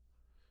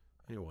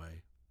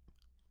 Anyway,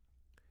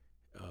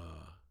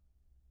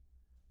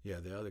 yeah,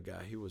 the other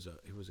guy, he was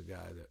a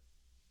guy that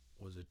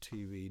was a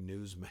TV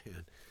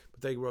newsman,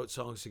 but they wrote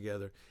songs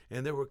together,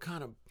 and they were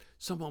kind of,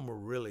 some of them were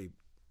really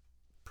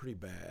pretty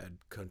bad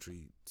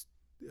country,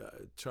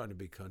 trying to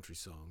be country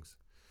songs,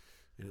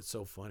 and it's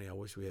so funny. I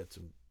wish we had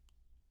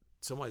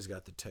somebody's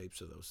got the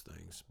tapes of those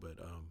things, but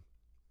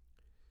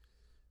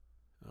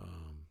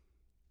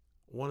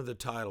one of the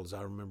titles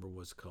I remember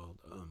was called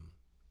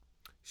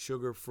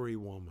Sugar Free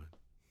Woman.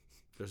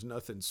 There's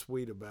nothing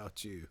sweet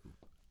about you.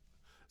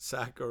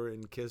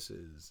 Saccharine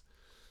kisses.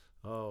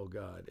 Oh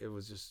God, it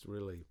was just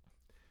really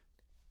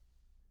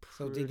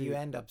So did you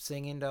end up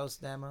singing those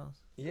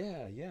demos?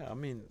 Yeah. I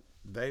mean,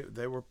 they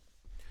were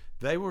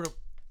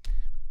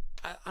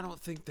I don't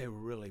think they were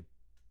really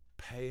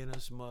paying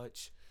us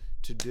much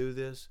to do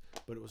this,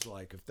 but it was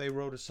like, if they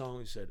wrote a song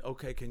and said,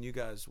 okay, can you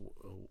guys,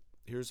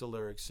 here's the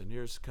lyrics and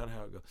here's kind of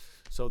how it goes.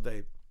 So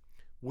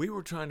we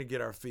were trying to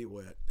get our feet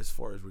wet as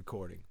far as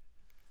recording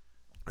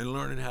and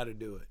learning how to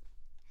do it.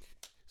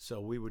 So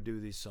we would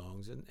do these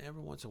songs, and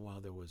every once in a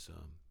while there was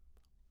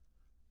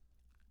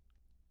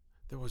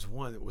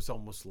one that was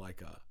almost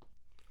like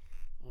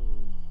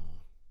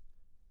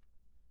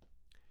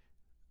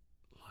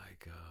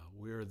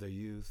we're the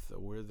youth,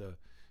 we're the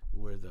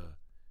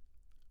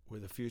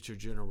future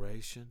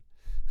generation.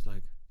 It's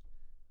like,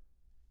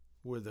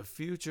 We're the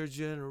future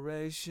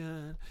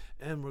generation,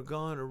 and we're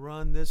gonna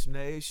run this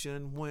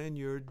nation when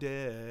you're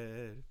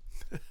dead.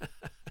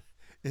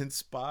 In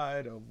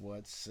spite of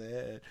what's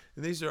said.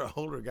 And these are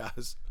older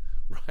guys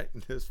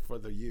writing this for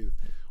the youth,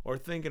 or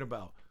thinking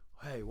about,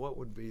 hey, what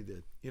would be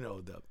the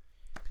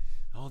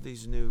all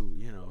these new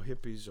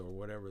hippies or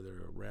whatever that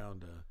are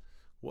around.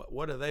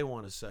 What do they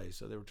want to say?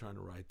 So they were trying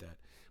to write that.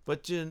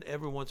 But then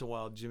every once in a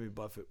while, Jimmy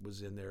Buffett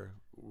was in there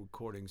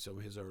recording some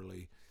of his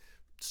early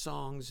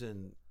songs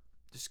and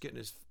just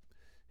getting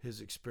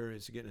his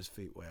experience, getting his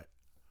feet wet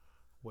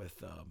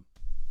with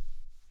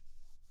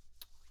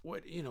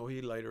what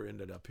he later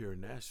ended up here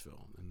in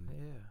Nashville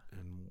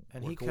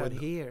and he cut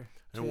here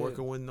and too.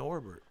 working with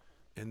Norbert,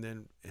 and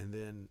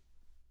then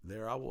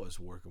there I was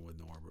working with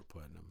Norbert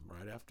Putnam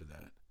right after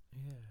that.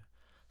 Yeah.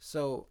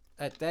 So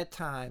at that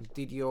time,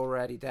 did you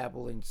already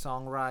dabble in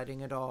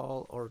songwriting at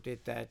all, or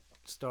did that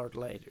start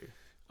later?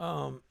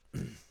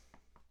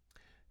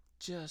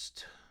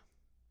 Just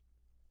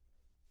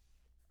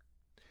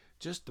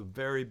the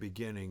very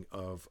beginning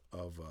of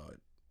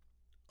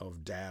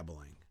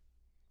dabbling,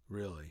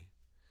 really.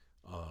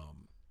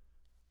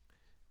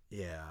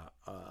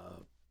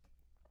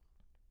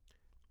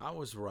 I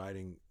was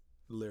writing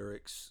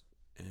lyrics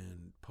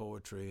and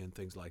poetry and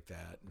things like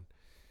that,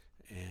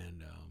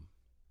 and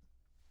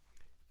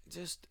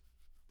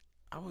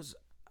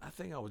I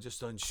think I was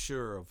just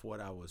unsure of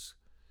what I was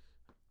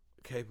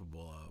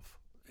capable of,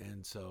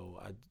 and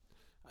so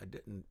I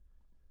didn't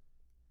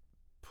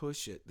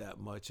push it that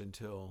much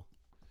until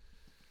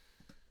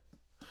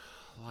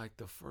like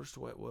the first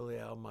Wet Willie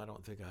album. I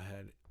don't think I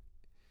had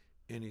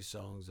any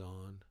songs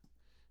on,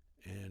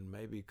 and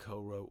maybe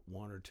co-wrote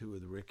one or two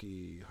with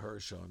Ricky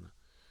Hirsch on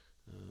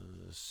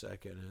the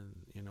second,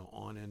 and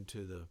on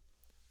into the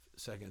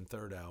second and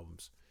third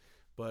albums.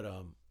 But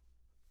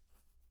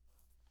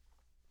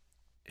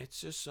it's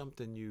just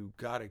something you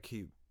got to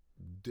keep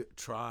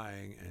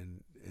trying,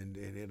 and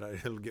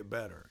it'll get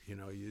better. You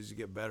just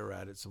get better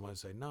at it. Somebody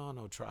say,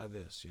 no, try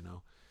this.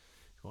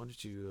 Why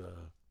don't you?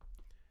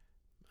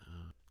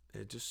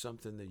 It's just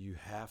something that you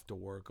have to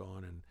work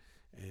on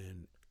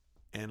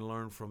and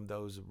learn from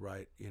those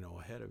right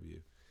ahead of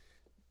you.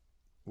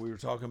 We were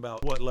talking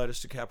about what led us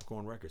to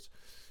Capricorn Records.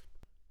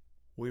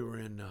 We were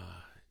in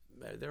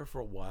there for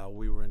a while.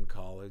 We were in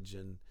college,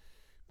 and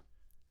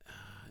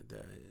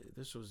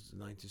this was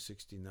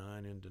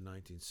 1969 into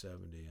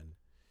 1970, and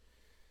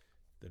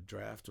the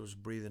draft was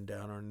breathing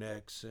down our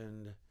necks,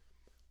 and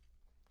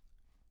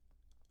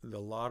the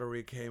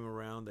lottery came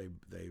around.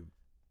 They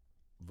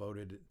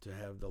voted to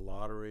have the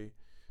lottery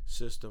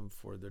system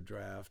for the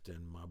draft,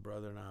 and my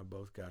brother and I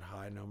both got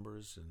high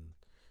numbers, and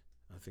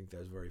I think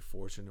that's very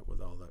fortunate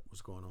with all that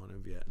was going on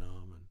in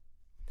Vietnam,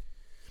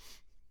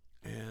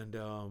 and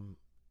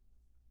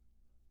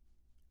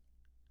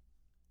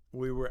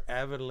we were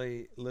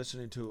avidly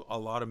listening to a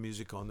lot of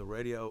music on the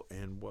radio,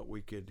 and what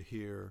we could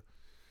hear,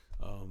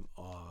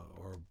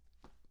 or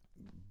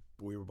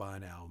we were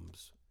buying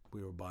albums.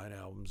 We were buying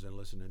albums and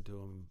listening to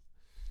them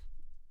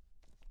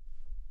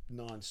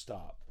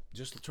nonstop,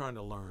 just trying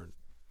to learn.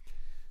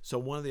 So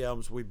one of the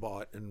albums we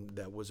bought and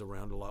that was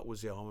around a lot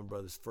was the Allman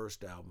Brothers'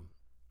 first album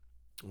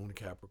on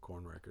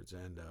Capricorn Records,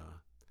 and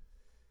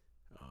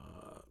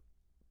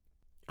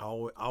I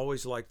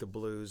always liked the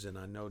blues, and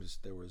I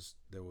noticed there was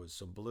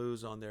some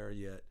blues on there,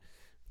 yet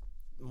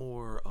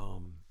more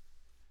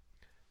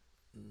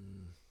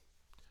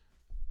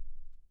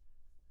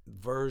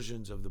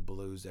versions of the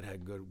blues that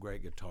had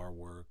great guitar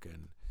work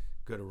and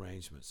good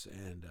arrangements.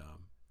 And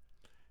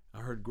I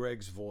heard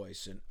Greg's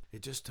voice, and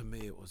it just, to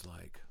me, it was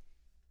like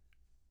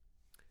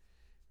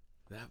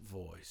that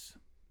voice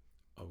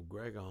of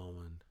Greg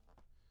Allman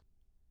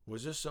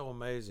was just so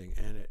amazing,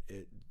 and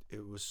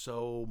it was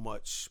so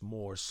much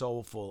more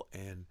soulful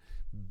and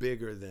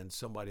bigger than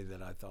somebody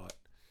that I thought,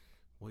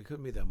 well, he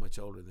couldn't be that much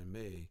older than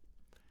me,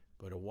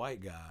 but a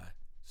white guy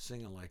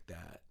singing like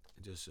that.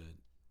 It just said,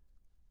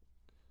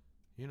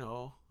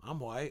 I'm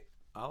white.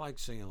 I like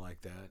singing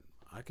like that.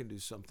 I can do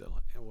something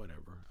like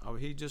whatever.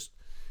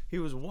 He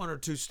was one or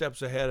two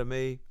steps ahead of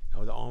me.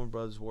 The Allman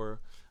Brothers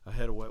were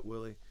ahead of Wet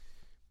Willie,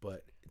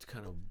 but it's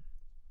kind of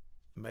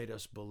made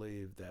us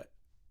believe that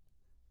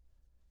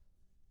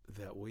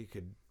we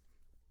could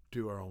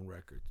do our own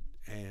record.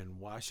 And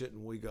why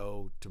shouldn't we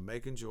go to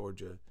Macon,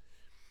 Georgia,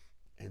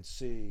 and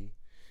see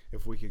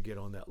if we could get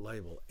on that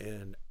label?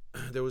 And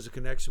there was a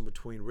connection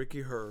between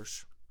Ricky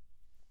Hirsch,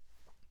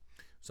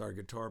 who's our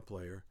guitar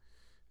player,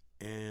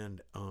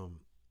 and a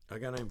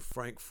guy named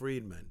Frank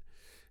Friedman.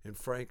 And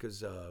Frank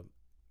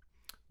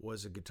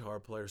was a guitar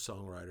player,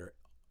 songwriter,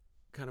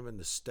 kind of in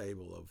the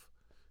stable of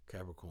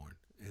Capricorn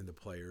and the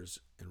players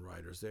and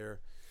writers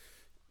there.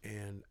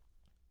 And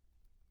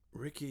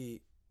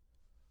Ricky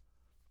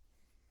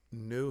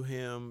knew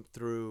him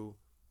through,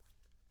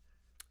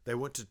 they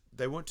went to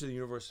the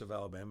University of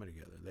Alabama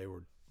together. They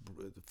were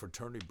the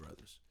fraternity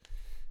brothers.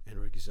 And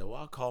Ricky said, well,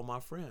 I'll call my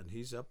friend.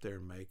 He's up there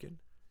in Macon,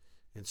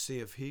 and see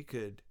if he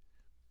could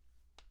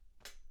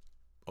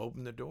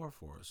open the door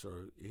for us,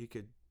 or he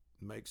could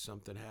make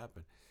something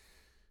happen.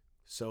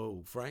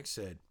 So Frank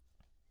said,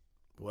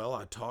 Well,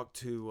 I talked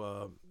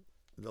to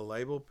the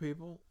label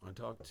people. I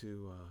talked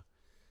to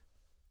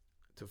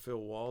Phil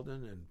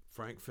Walden and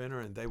Frank Fenner,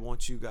 and they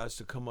want you guys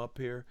to come up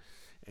here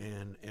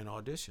and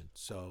audition.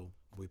 So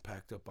we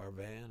packed up our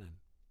van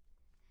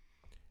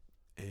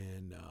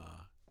and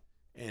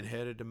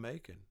headed to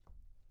Macon.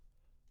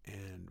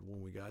 And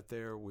when we got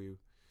there,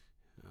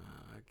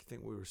 I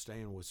think we were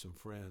staying with some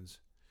friends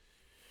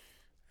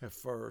at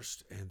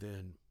first, and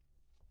then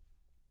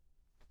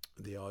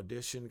the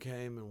audition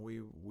came, and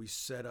we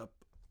set up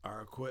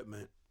our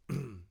equipment.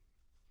 In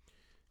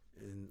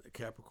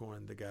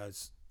Capricorn, the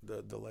guys,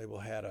 the label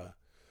had a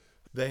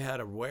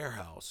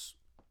warehouse.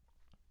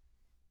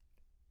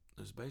 It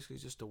was basically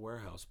just a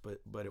warehouse,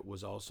 but it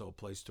was also a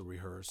place to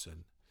rehearse,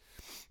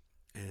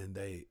 and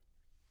they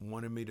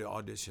wanted me to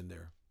audition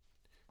there,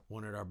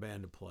 wanted our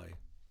band to play.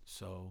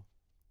 So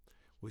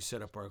we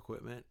set up our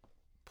equipment,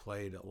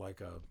 played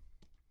like a,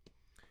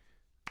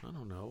 I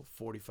don't know,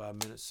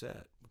 45-minute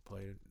set. We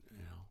played,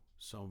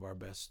 some of our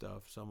best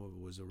stuff. Some of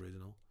it was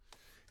original.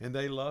 And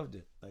they loved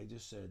it. They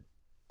just said,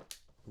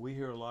 we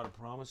hear a lot of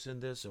promise in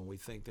this, and we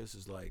think this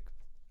is like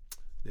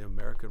the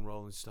American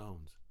Rolling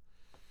Stones.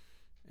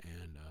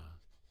 And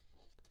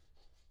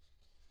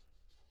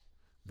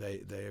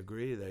they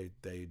agreed.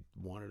 They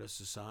wanted us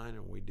to sign,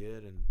 and we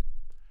did. And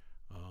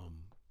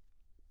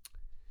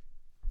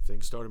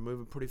things started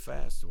moving pretty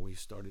fast, and we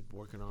started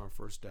working on our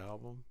first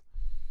album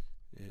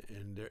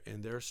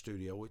in their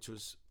studio, which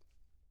was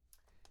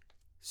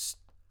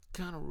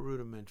kind of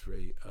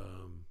rudimentary.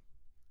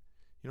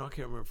 I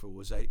can't remember if it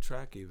was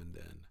 8-track even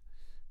then,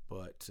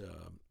 but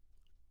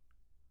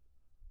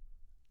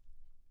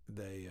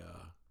they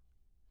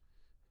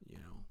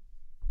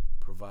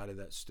provided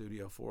that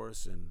studio for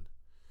us. And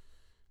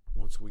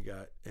once we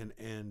got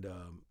and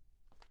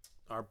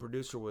our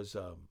producer was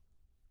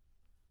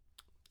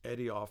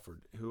Eddie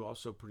Offord, who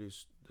also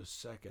produced the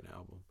second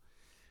album,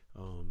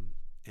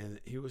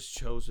 and he was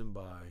chosen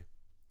by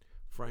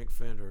Frank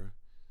Fender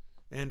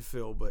and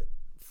Phil, but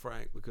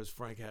Frank, because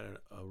Frank had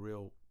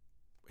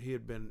he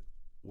had been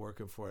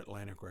working for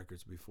Atlantic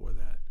Records before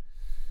that,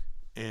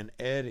 and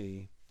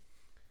Eddie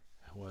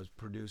was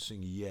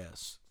producing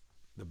Yes,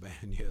 the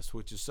band Yes,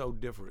 which is so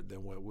different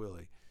than what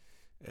Willie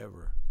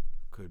ever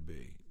could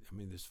be. I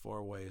mean, as far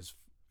away as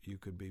you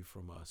could be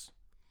from us,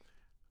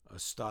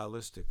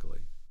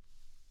 stylistically.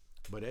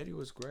 But Eddie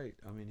was great.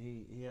 I mean,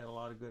 he had a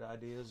lot of good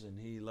ideas, and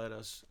he let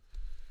us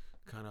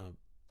kind of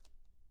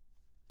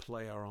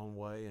play our own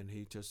way, and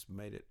he just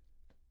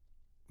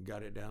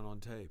got it down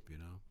on tape,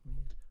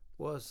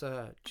 Was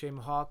Jim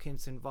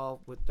Hawkins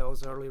involved with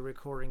those early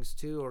recordings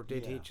too, or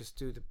did he just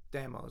do the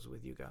demos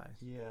with you guys?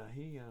 Yeah,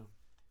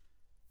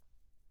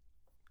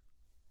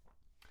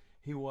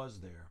 he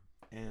was there,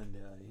 and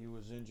he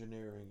was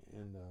engineering,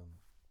 and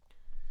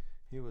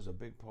he was a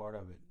big part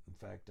of it. In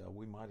fact,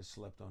 we might have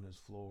slept on his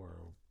floor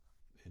or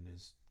in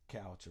his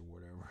couch or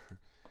whatever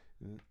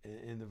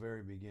in the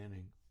very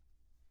beginning.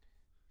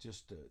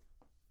 Just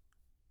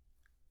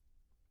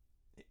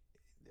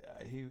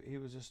he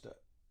was just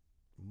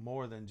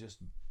more than just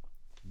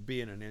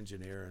being an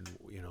engineer, and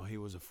he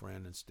was a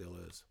friend and still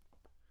is.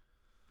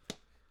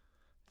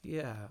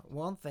 Yeah,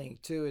 one thing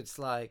too, it's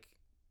like,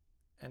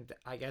 and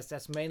I guess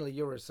that's mainly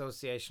your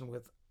association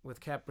with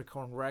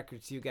Capricorn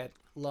Records. You get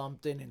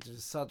lumped into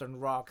the Southern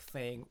rock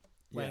thing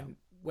when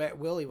Wet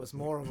Willie was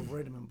more of a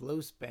rhythm and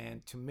blues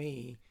band to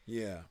me.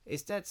 Yeah.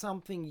 Is that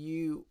something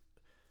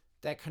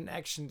that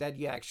connection that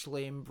you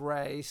actually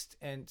embraced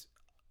and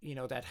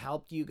that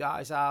helped you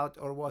guys out,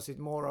 or was it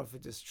more of a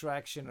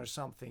distraction or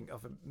something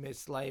of a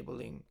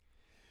mislabeling?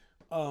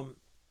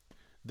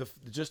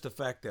 Just the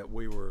fact that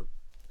we were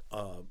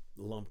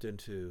lumped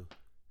into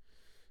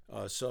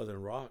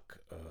Southern rock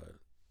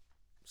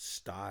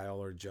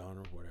style or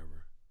genre,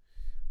 whatever.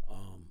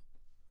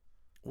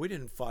 We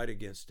didn't fight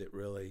against it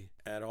really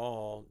at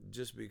all,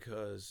 just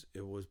because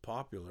it was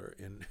popular,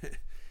 and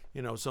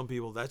some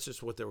people, that's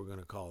just what they were going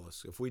to call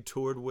us. If we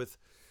toured with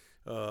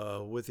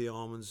the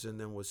Almonds and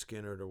then with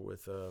Skinner or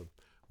with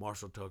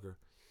Marshall Tucker,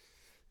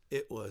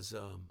 it was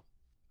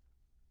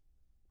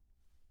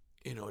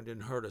it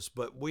didn't hurt us.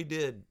 But we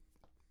did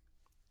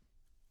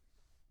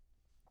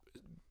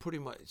pretty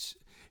much,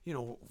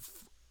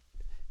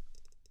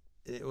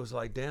 it was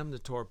like, damn the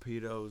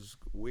torpedoes,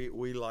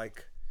 we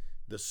like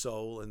the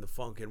soul and the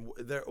funk, and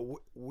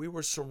we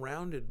were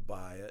surrounded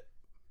by it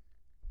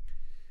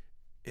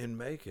in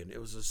Macon.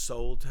 It was a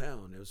soul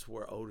town. It was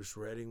where Otis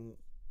Redding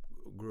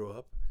grew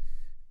up,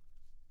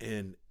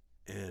 and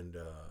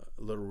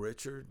Little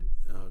Richard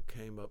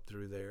came up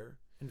through there,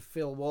 and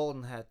Phil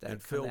Walden had that.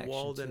 And Phil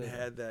Walden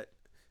had that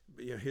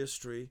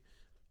history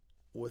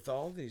with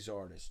all these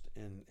artists,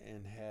 and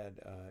had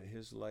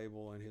his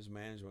label and his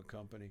management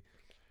company.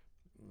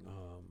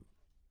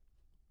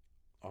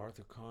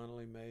 Arthur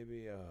Connolly,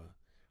 maybe.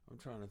 I'm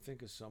trying to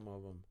think of some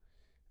of them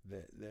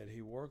that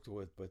he worked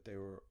with, but they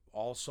were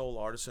all soul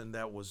artists, and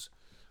that was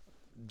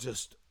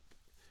just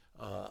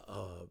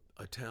a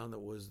town that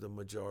was the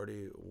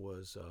majority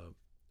was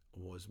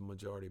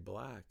majority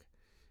black,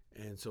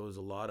 and so it was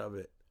a lot of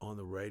it on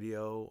the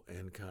radio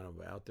and kind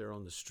of out there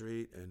on the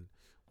street, and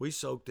we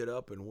soaked it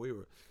up. And we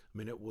were, I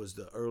mean, it was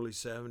the early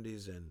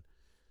 '70s, and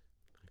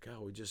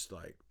God, we just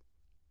like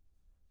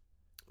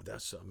I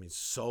mean,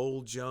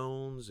 Soul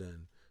Jones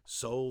and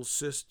Soul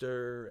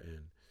Sister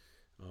and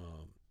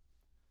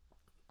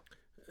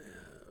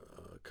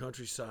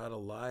Countryside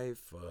of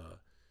Life,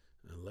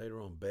 and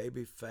later on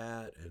Baby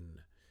Fat, and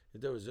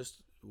there was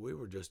just we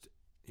were just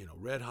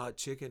Red Hot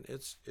Chicken.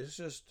 It's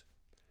just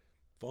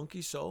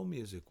funky soul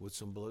music with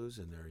some blues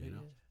in there, you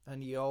know.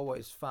 And you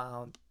always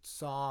found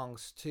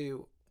songs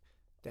too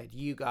that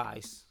you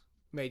guys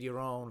made your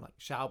own, like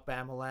Shout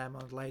Bama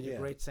Lama, Lady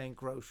Great St.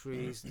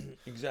 Groceries.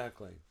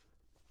 Exactly.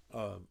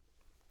 I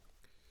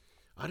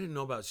didn't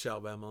know about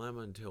Shout Bama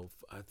Lama until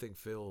I think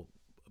Phil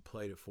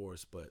played it for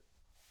us, but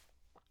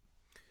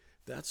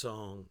that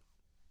song,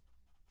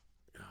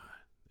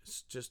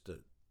 it's just I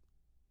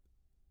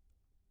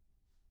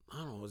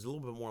don't know, it's a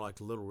little bit more like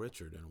Little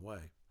Richard in a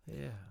way.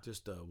 Yeah.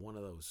 Just one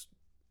of those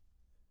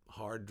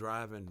hard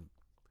driving,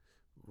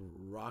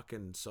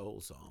 rocking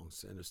soul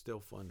songs, and it's still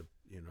fun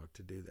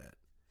to do that.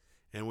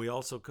 And we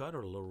also cut a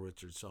Little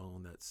Richard song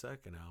on that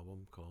second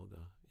album called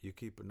 "You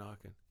Keep a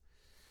Knockin',"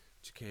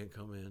 but you can't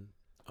come in.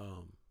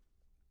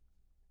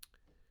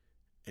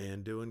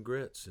 And doing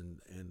Grits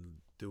and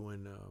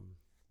doing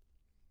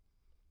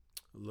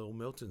Little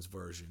Milton's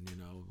version,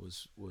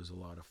 was a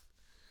lot of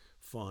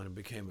fun and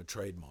became a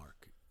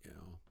trademark,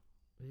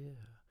 Yeah.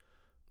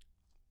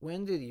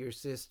 When did your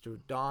sister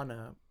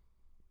Donna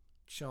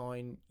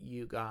join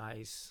you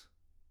guys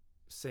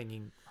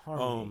singing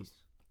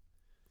harmonies?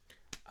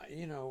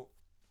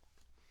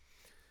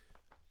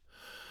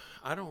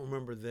 I don't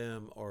remember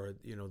them or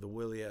the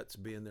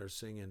Williettes being there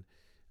singing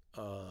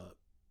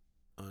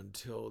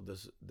until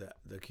the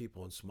Keep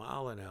On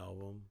Smilin'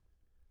 album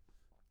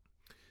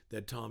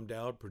that Tom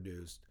Dowd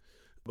produced.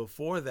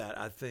 Before that,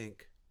 I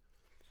think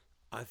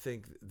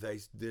they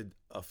did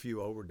a few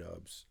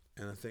overdubs,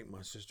 and I think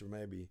my sister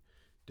maybe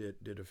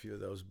did a few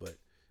of those, but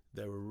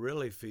they were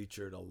really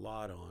featured a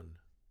lot on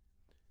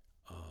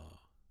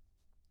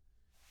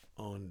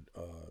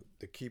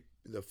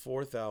the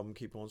fourth album,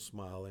 Keep On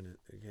Smilin'.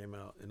 It came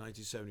out in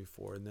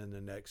 1974, and then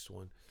the next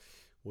one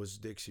was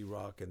Dixie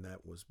Rock, and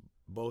that was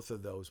both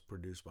of those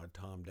produced by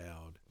Tom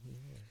Dowd.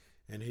 Yeah.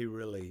 And he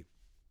really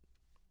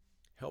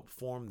helped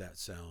form that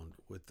sound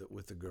with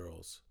the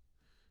girls.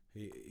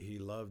 He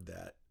loved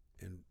that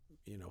and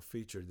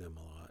featured them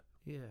a lot.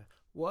 Yeah.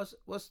 Was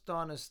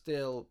Donna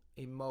still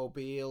in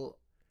Mobile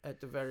at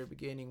the very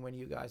beginning when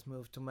you guys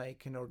moved to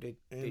Macon, or did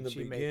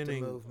she make the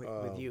move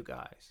with you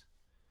guys?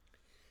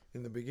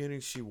 In the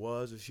beginning, she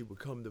was, and she would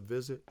come to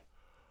visit.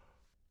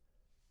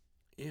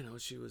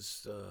 She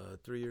was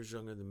 3 years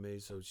younger than me,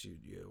 so she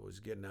was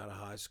getting out of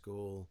high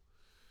school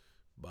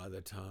by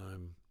the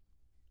time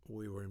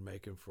we were in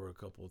Macon for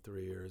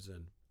 3 years,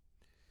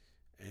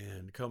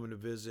 and coming to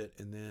visit.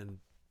 And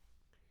then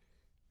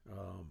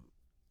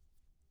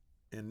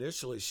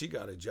initially she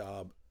got a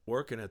job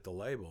working at the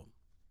label.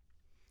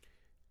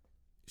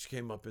 She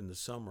came up in the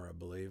summer, I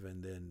believe,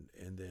 and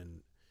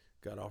then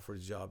got offered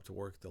a job to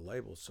work at the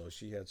label. So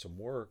she had some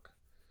work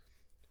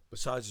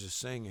besides just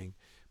singing.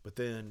 But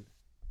then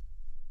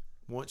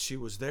once she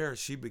was there,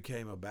 she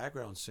became a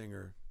background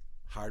singer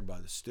hired by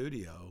the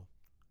studio.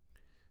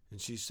 And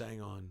she sang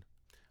on,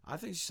 I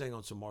think she sang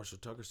on some Marshall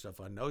Tucker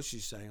stuff. I know she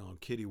sang on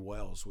Kitty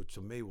Wells, which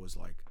to me was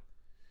like,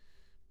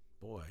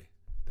 boy,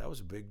 that was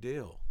a big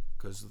deal.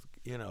 Because,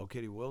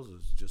 Kitty Wells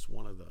was just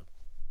one of the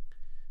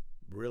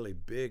really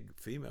big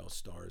female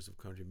stars of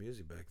country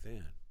music back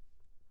then.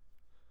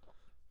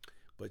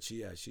 But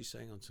she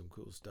sang on some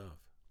cool stuff.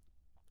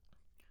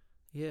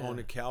 Yeah. On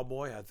the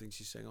Cowboy, I think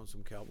she sang on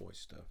some Cowboy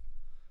stuff.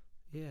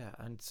 Yeah,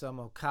 and some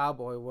of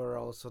Cowboy were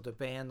also the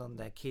band on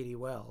that Kitty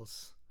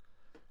Wells.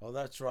 Oh,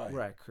 that's right.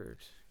 Record.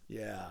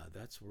 Yeah,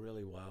 that's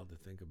really wild to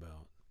think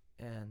about.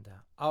 And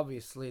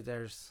obviously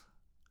there's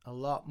a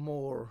lot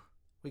more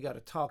we got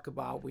to talk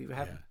about. We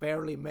haven't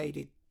barely made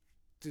it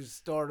to the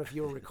start of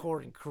your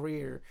recording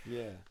career.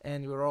 Yeah.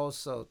 And we're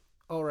also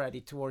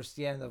already towards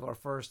the end of our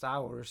first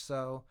hour,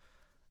 so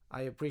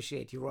I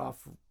appreciate you, Rob,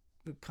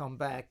 to come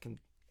back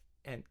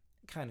and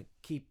kind of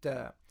keep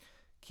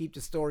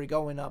the story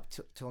going up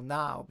till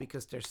now,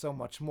 because there's so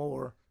much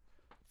more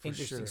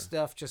interesting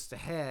stuff just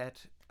ahead.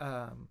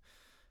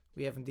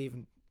 We haven't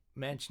even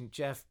mentioned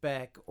Jeff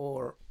Beck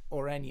or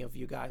any of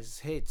you guys'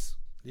 hits.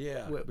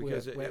 Yeah,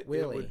 because Wet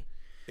Willie.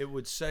 It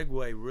would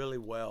segue really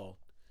well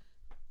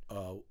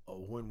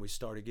when we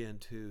start again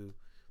to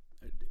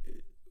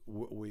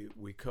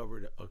we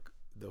covered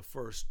the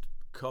first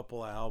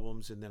couple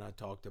albums, and then I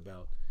talked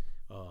about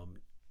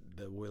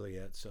the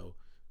Williettes. So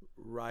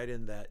right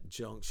in that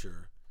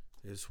juncture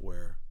is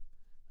where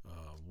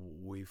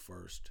we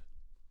first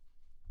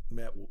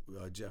met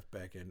Jeff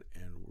Beck and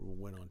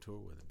went on tour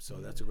with him.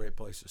 So that's a great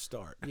place to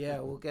start.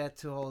 Yeah, we'll get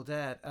to all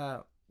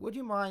that. Would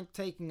you mind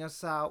taking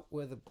us out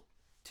with a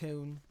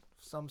tune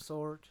of some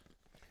sort?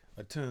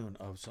 A tune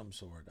of some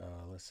sort.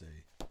 Let's see.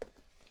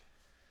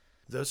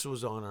 This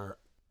was on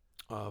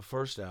our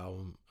first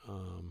album.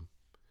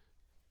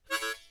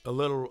 a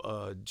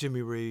little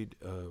Jimmy Reed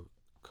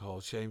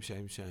called Shame,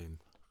 Shame, Shame.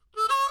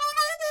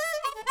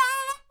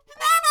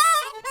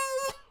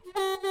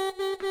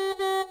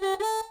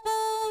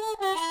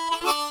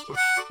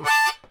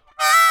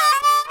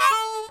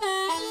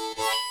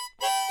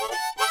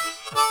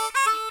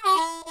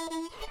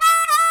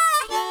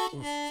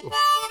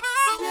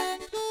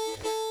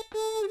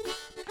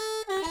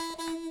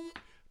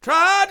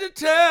 Tried to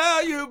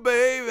tell you,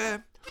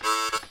 baby,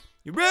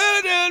 you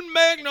really didn't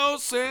make no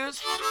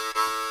sense.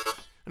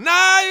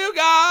 Now you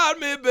got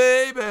me,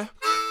 baby,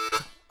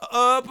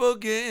 up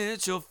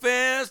against your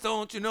fence.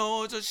 Don't you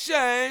know it's a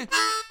shame?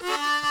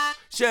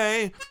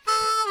 Shame.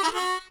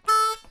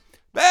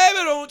 Baby,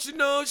 don't you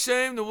know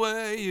shame the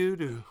way you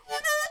do?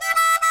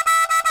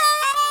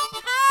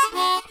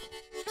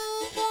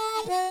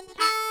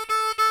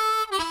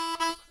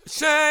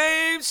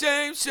 Shame,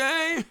 shame,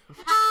 shame.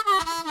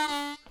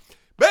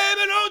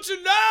 Baby, don't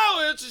you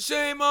know it's a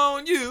shame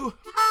on you?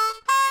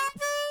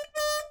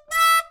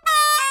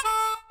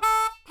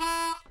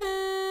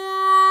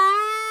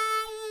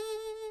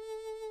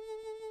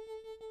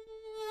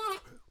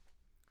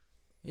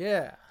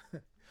 Yeah.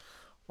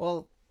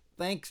 Well,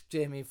 thanks,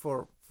 Jimmy,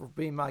 for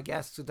being my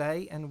guest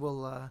today, and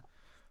we'll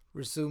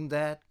resume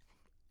that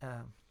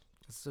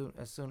as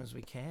soon as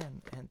we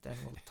can, and then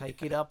we'll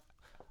take it up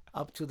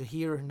to the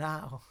here and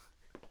now.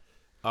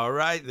 All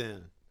right,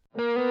 then.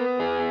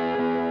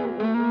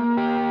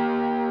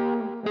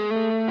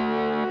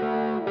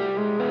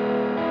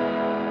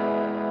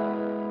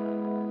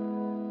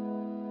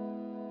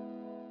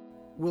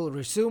 We'll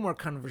resume our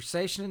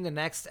conversation in the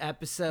next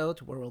episode,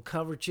 where we'll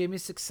cover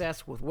Jimmy's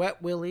success with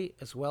Wet Willie,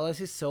 as well as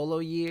his solo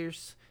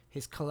years,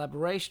 his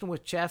collaboration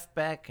with Jeff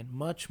Beck, and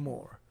much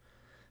more.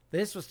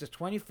 This was the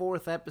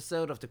 24th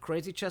episode of the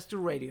Crazy Chester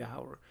Radio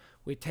Hour.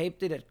 We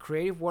taped it at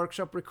Creative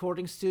Workshop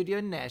Recording Studio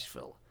in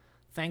Nashville.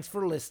 Thanks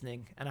for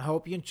listening, and I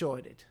hope you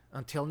enjoyed it.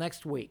 Until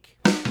next week.